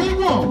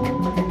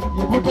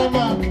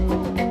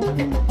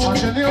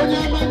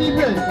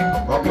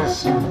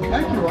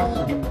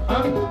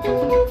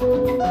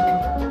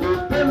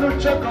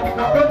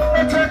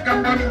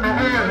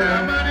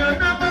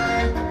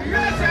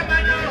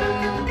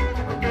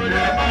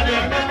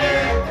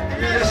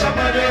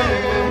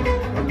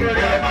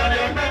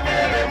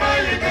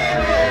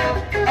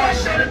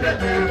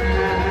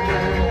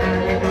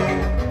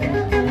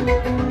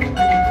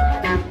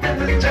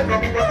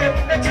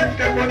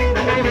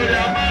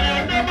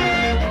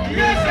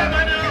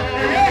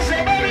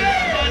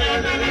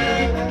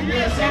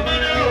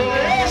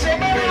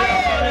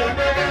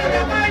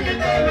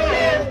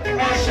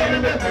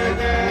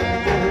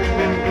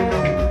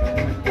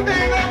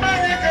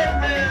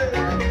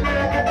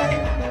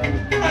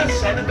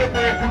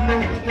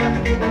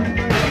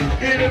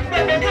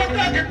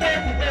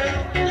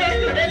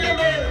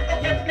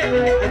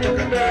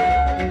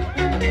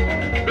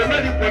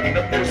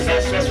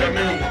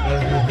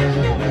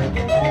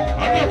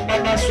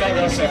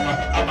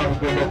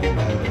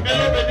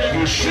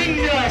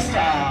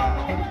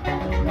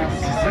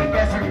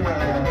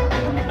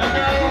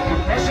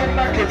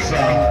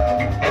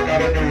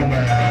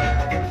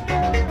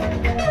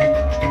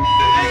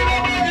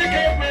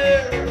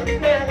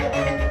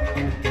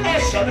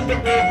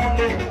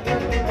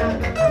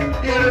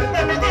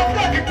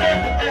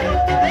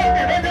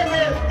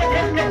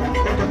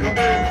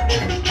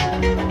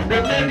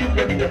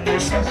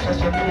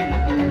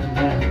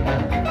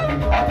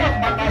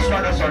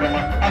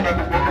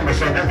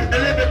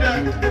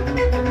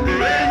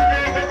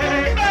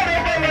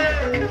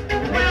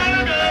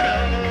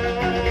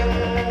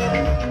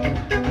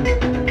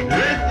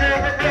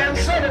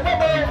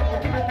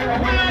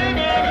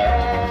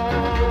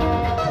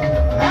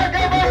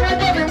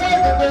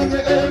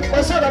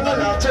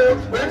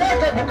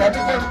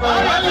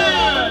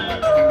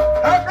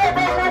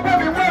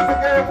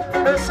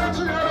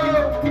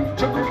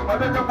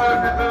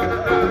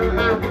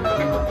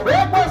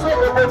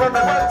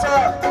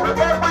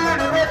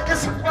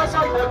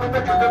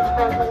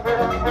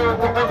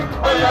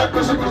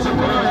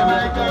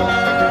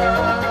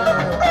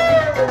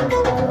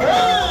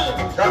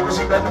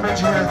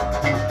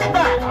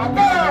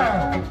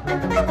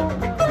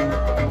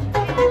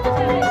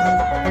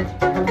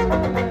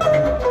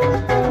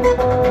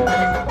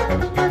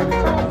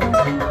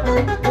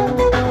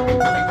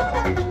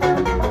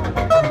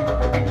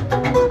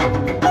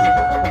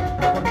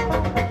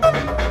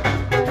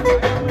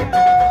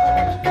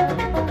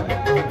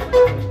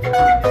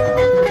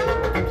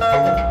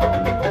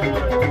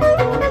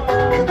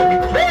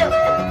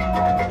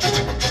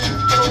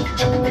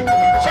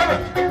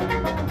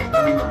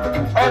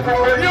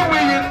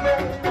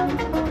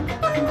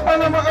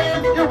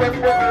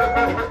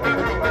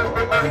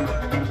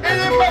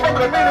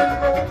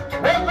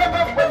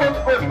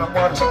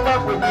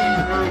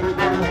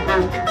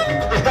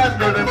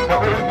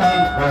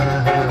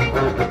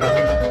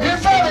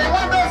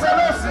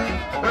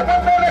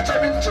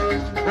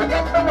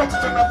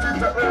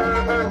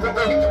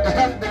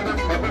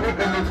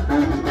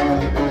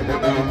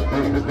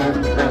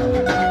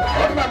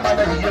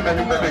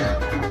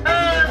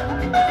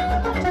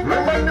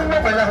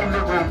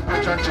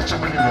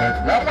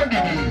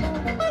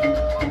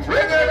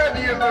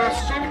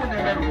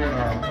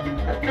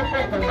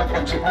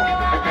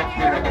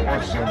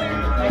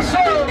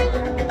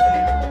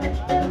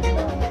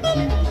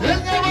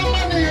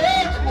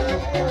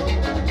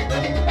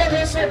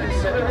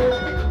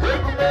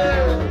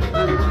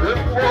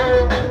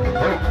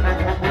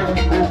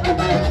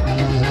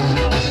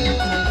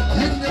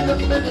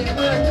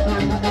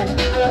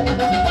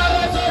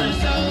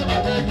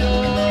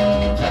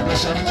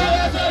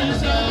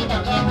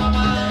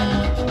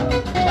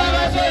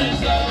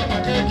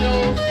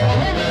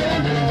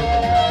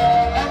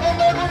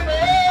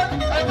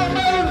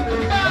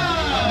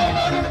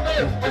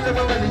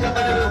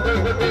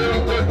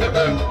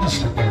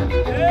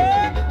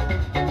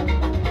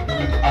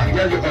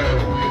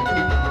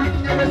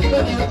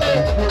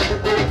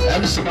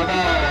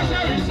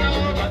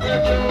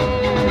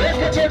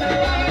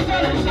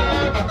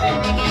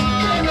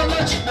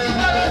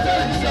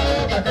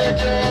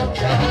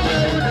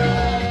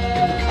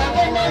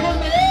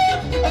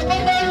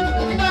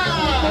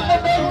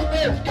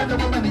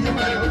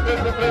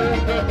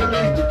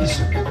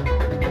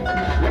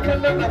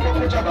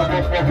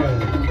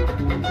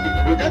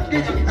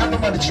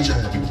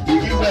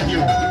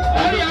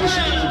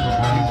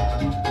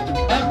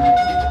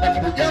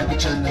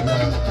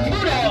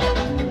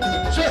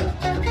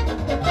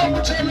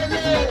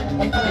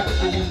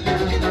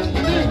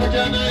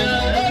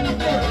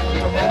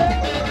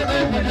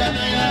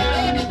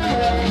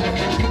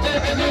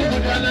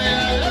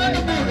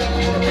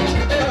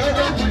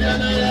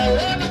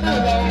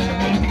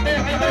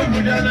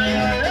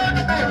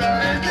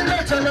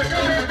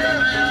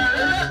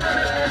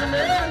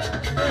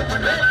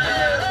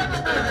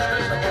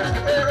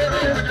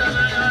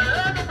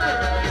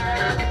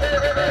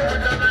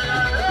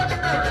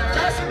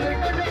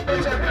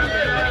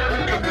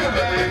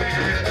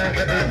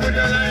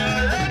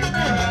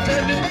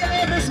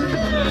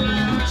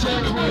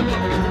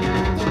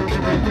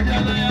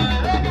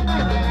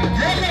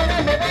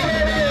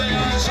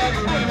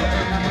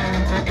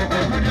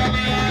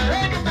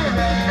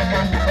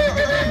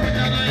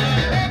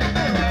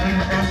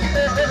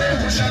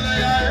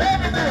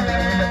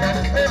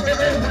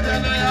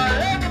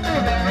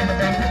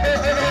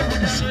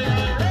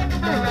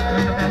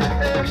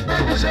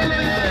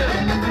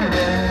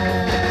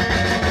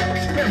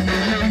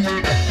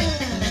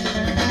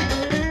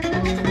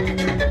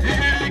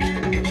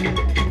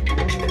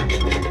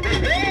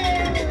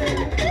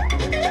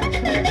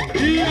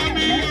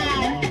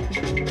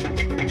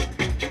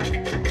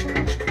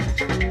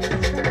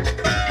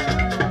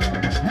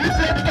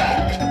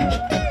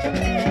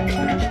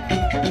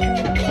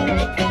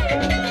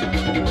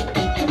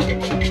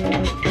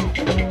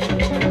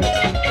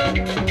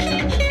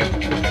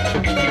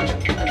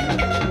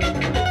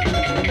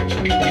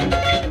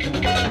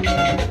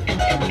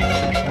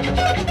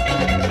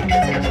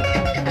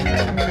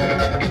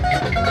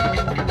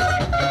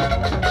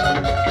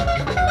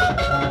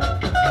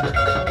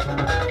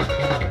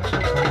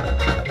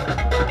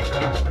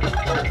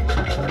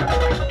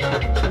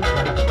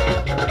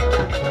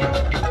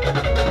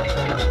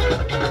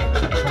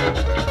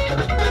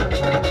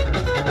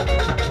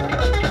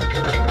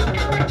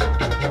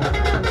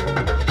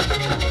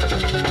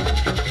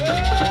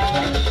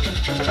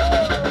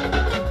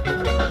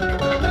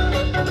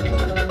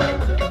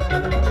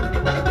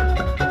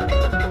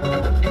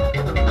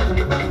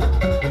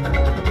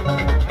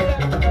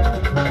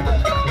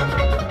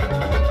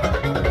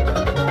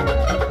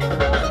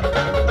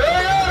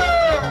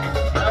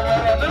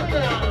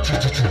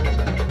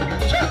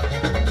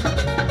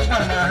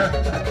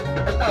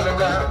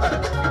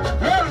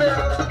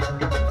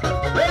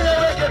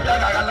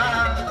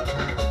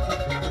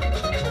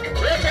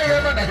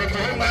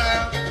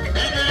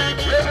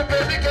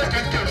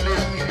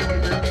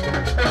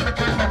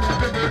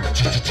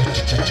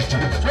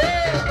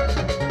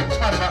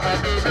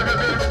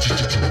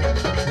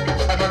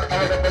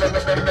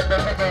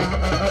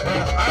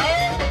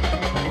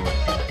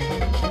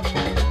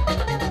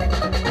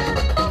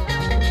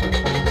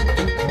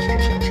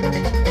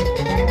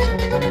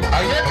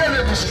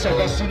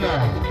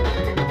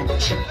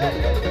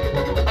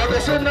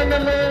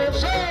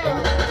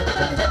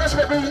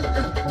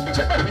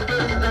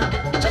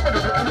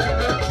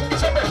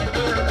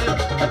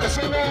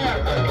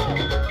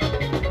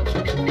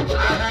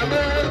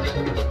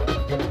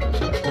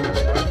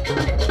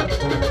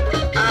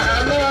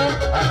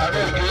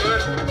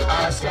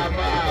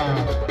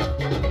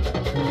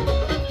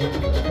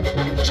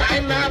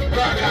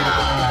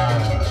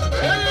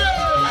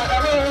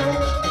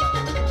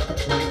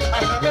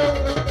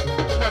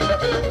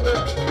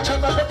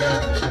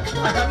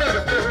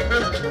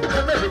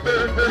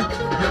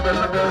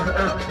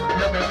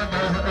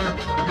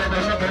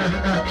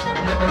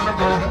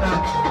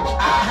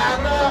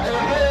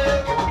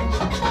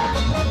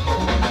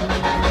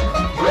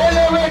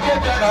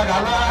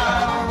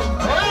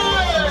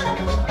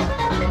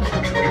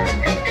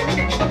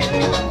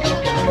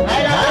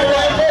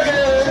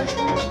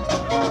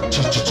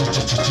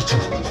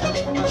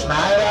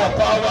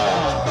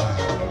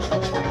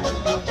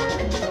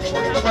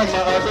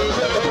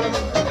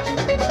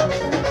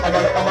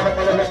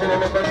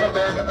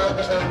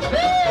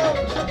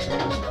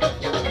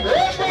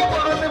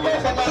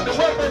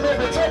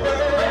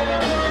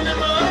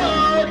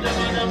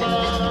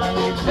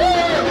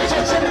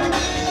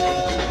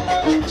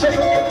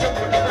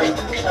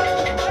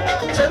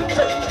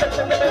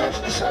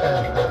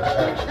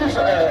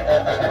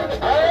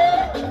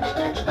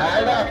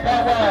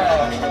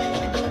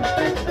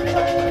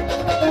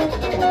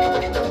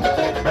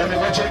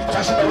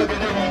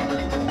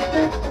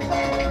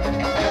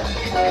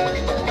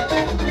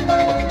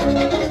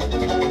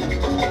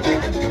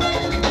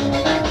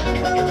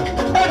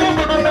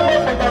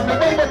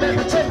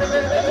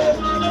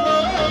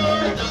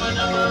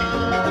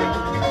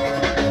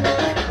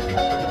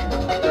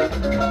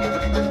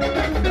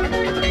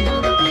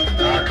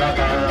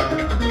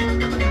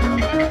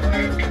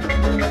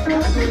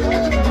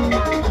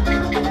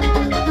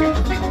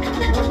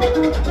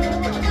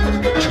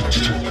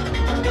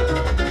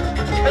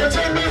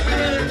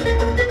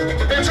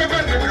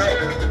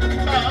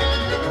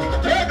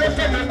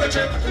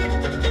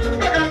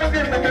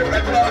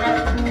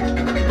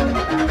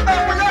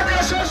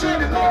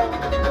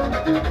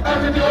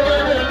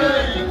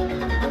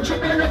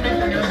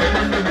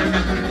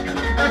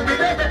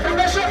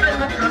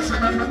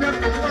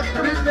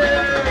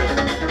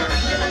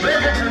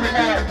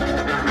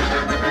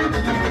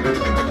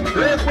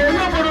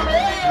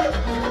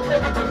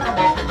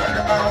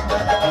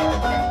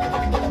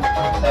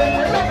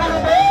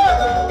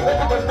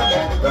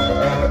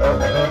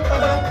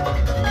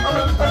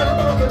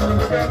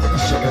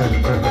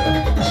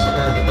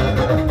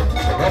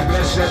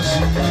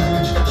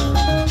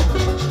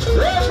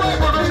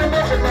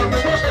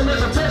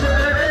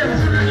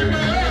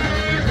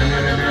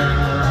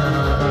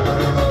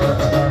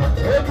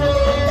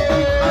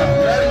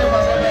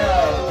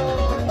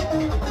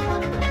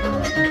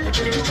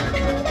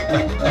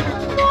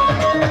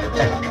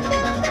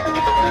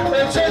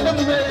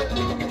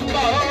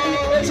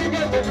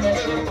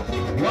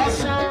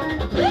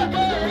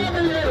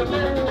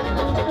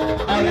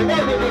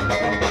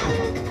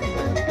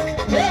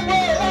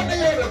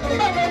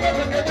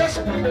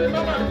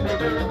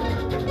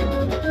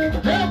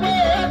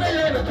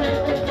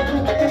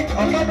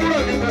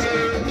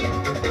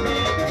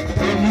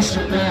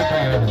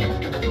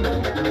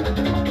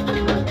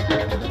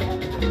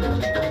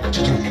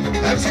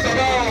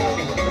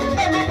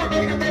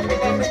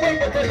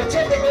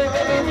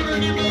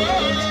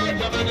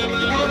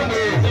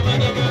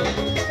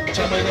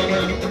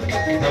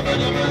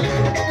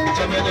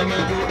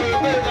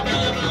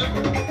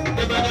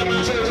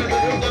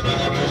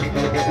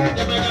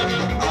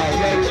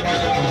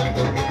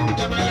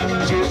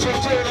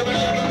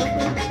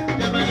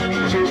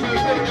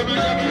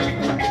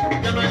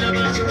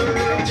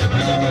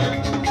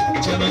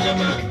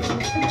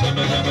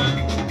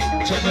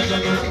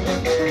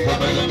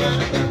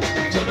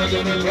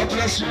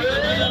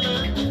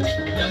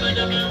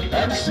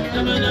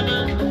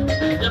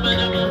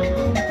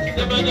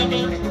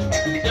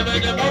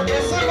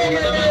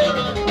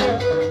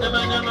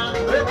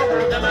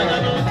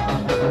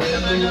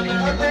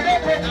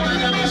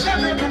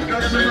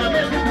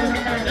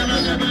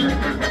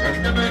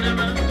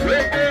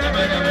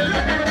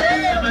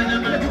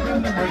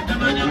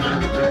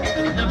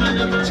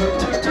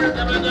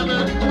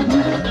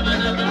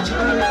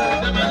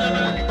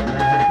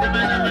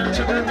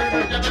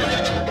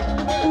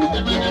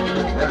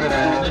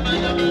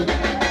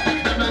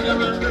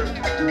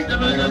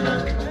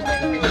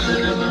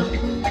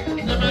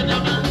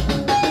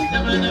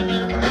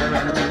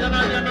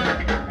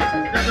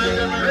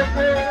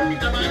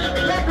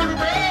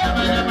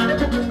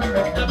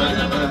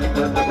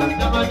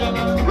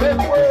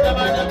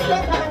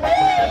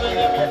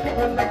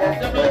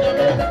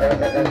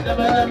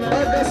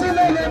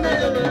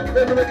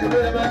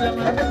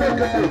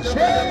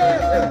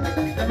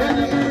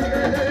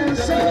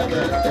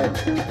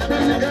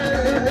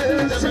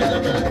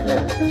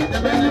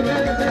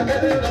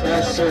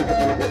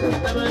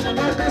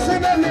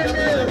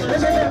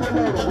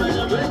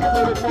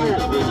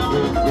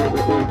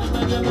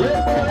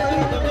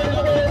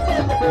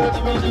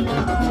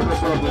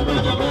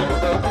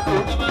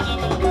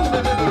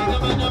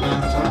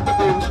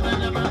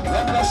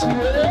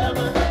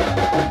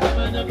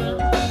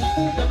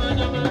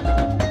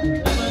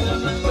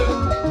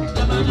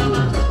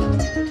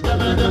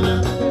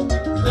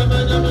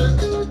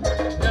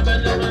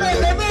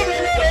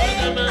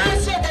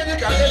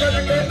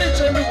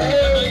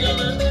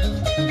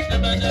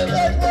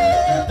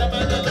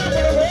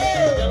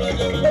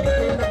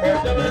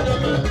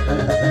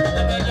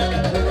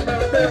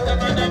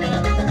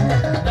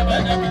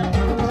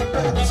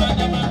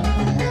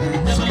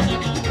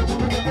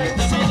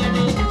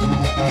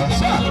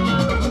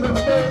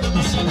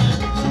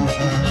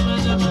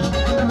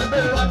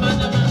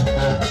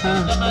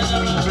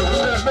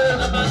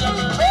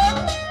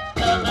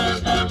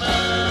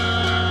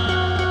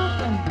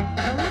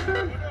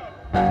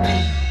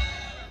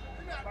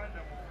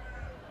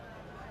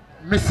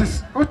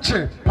 Mrs.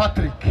 Uche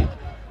Patrick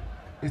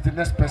is the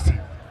next person.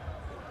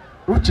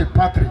 Uche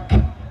Patrick.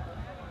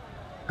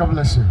 God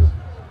bless you.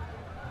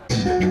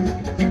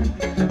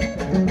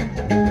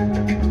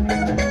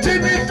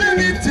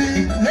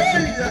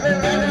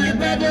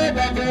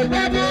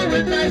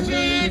 With my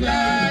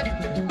sweetheart,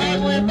 I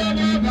will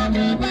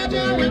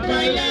bubble with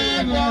my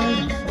loved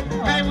ones.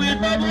 I will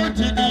bubble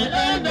to the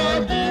end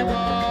of the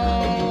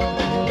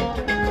world.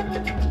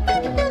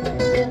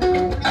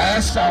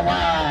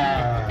 Asawa.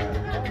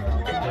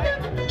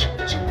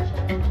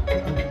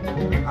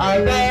 I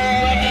love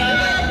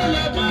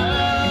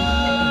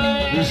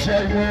you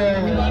say you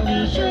are the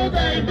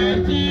sugar in the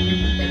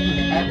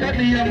tea. I'm not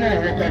the young one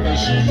who can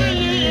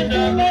see in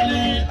the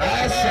valley.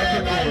 I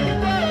said to you,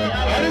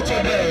 I'm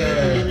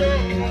today.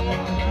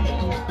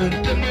 The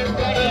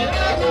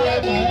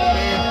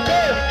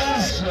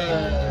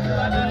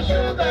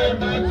sugar in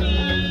the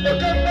tea.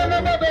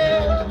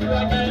 You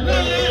are the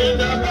lily in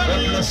the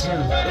valley.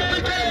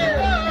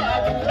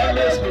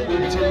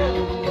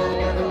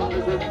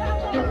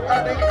 You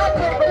are the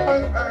apple of my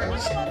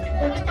eyes.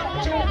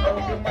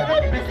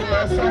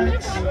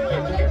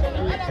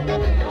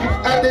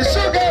 And the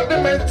sugar of the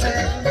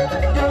maintain.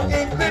 You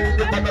increase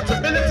the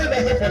compatibility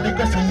that you for the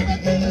coffee.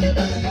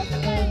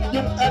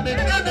 You are the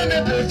enemy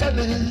of the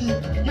family.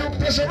 You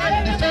personally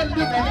defend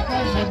the one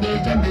for the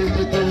family.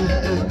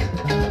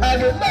 I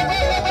will never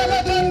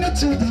turn it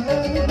to the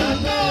Lord.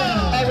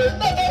 I will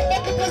never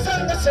make a person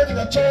the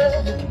signature.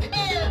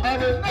 I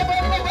will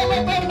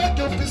never make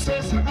you feel so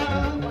sad.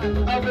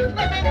 I will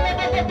never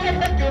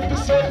make you feel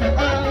so bad.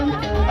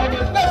 I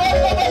will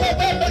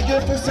never make you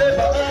feel so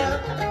bad.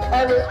 I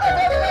will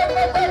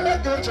never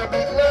make you to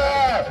be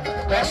loved.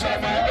 That's why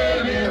my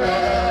only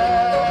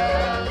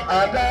love. I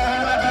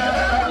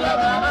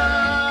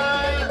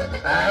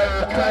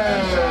will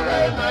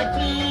cry my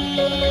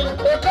tears.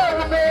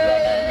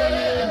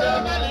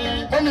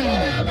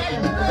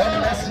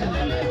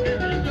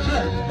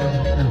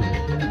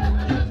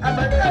 I'm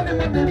an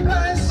animal in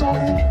blind soul.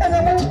 and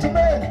I want you to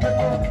make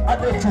I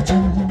don't you.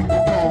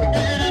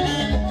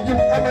 You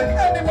are an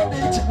animal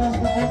being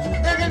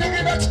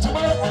that's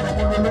tomorrow.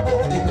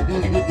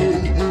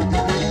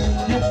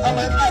 You are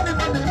an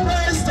animal being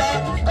praised.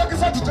 Looking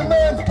for to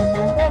make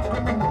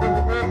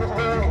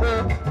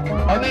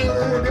I mean,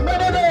 the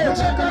mother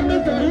check on me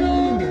for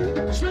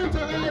you. Sweet to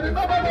the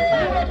mother,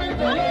 me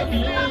to love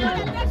you.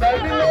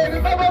 Baby, the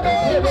mother,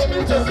 me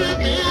to see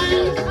me.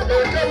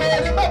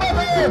 The mother,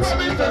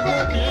 me to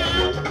love you.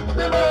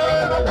 The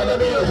mother, wanna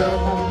be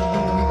alone.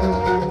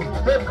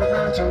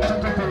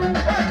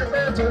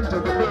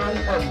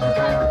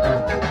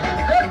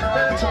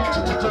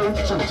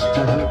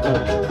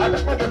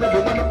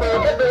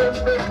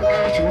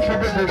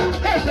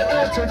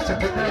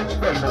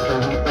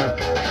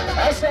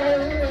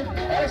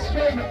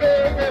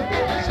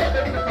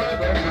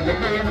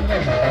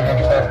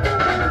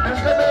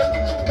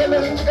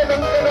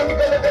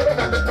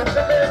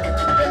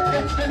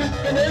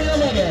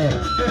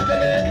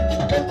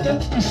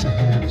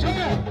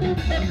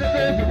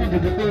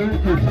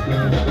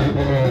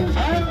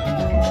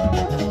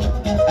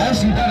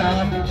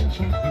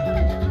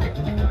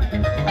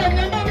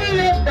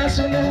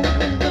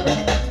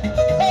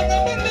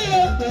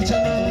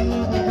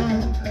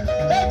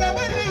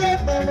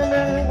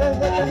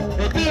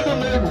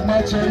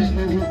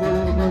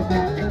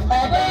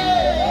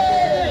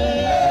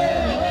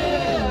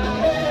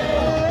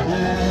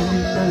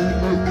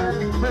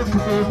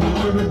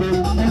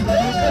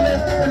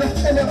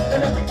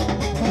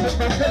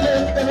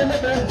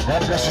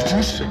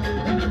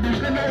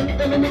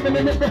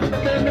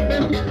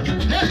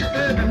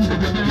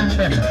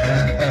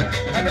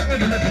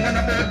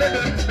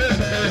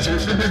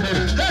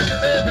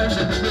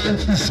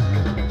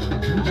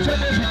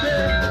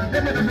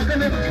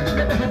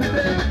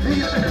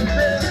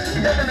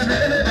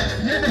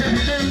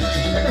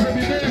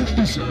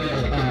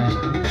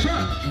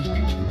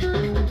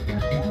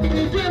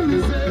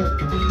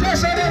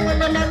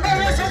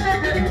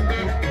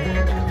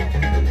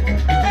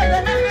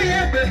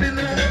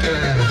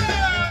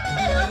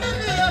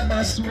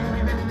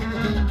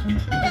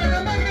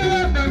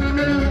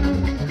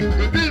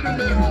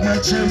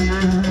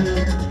 Thank you.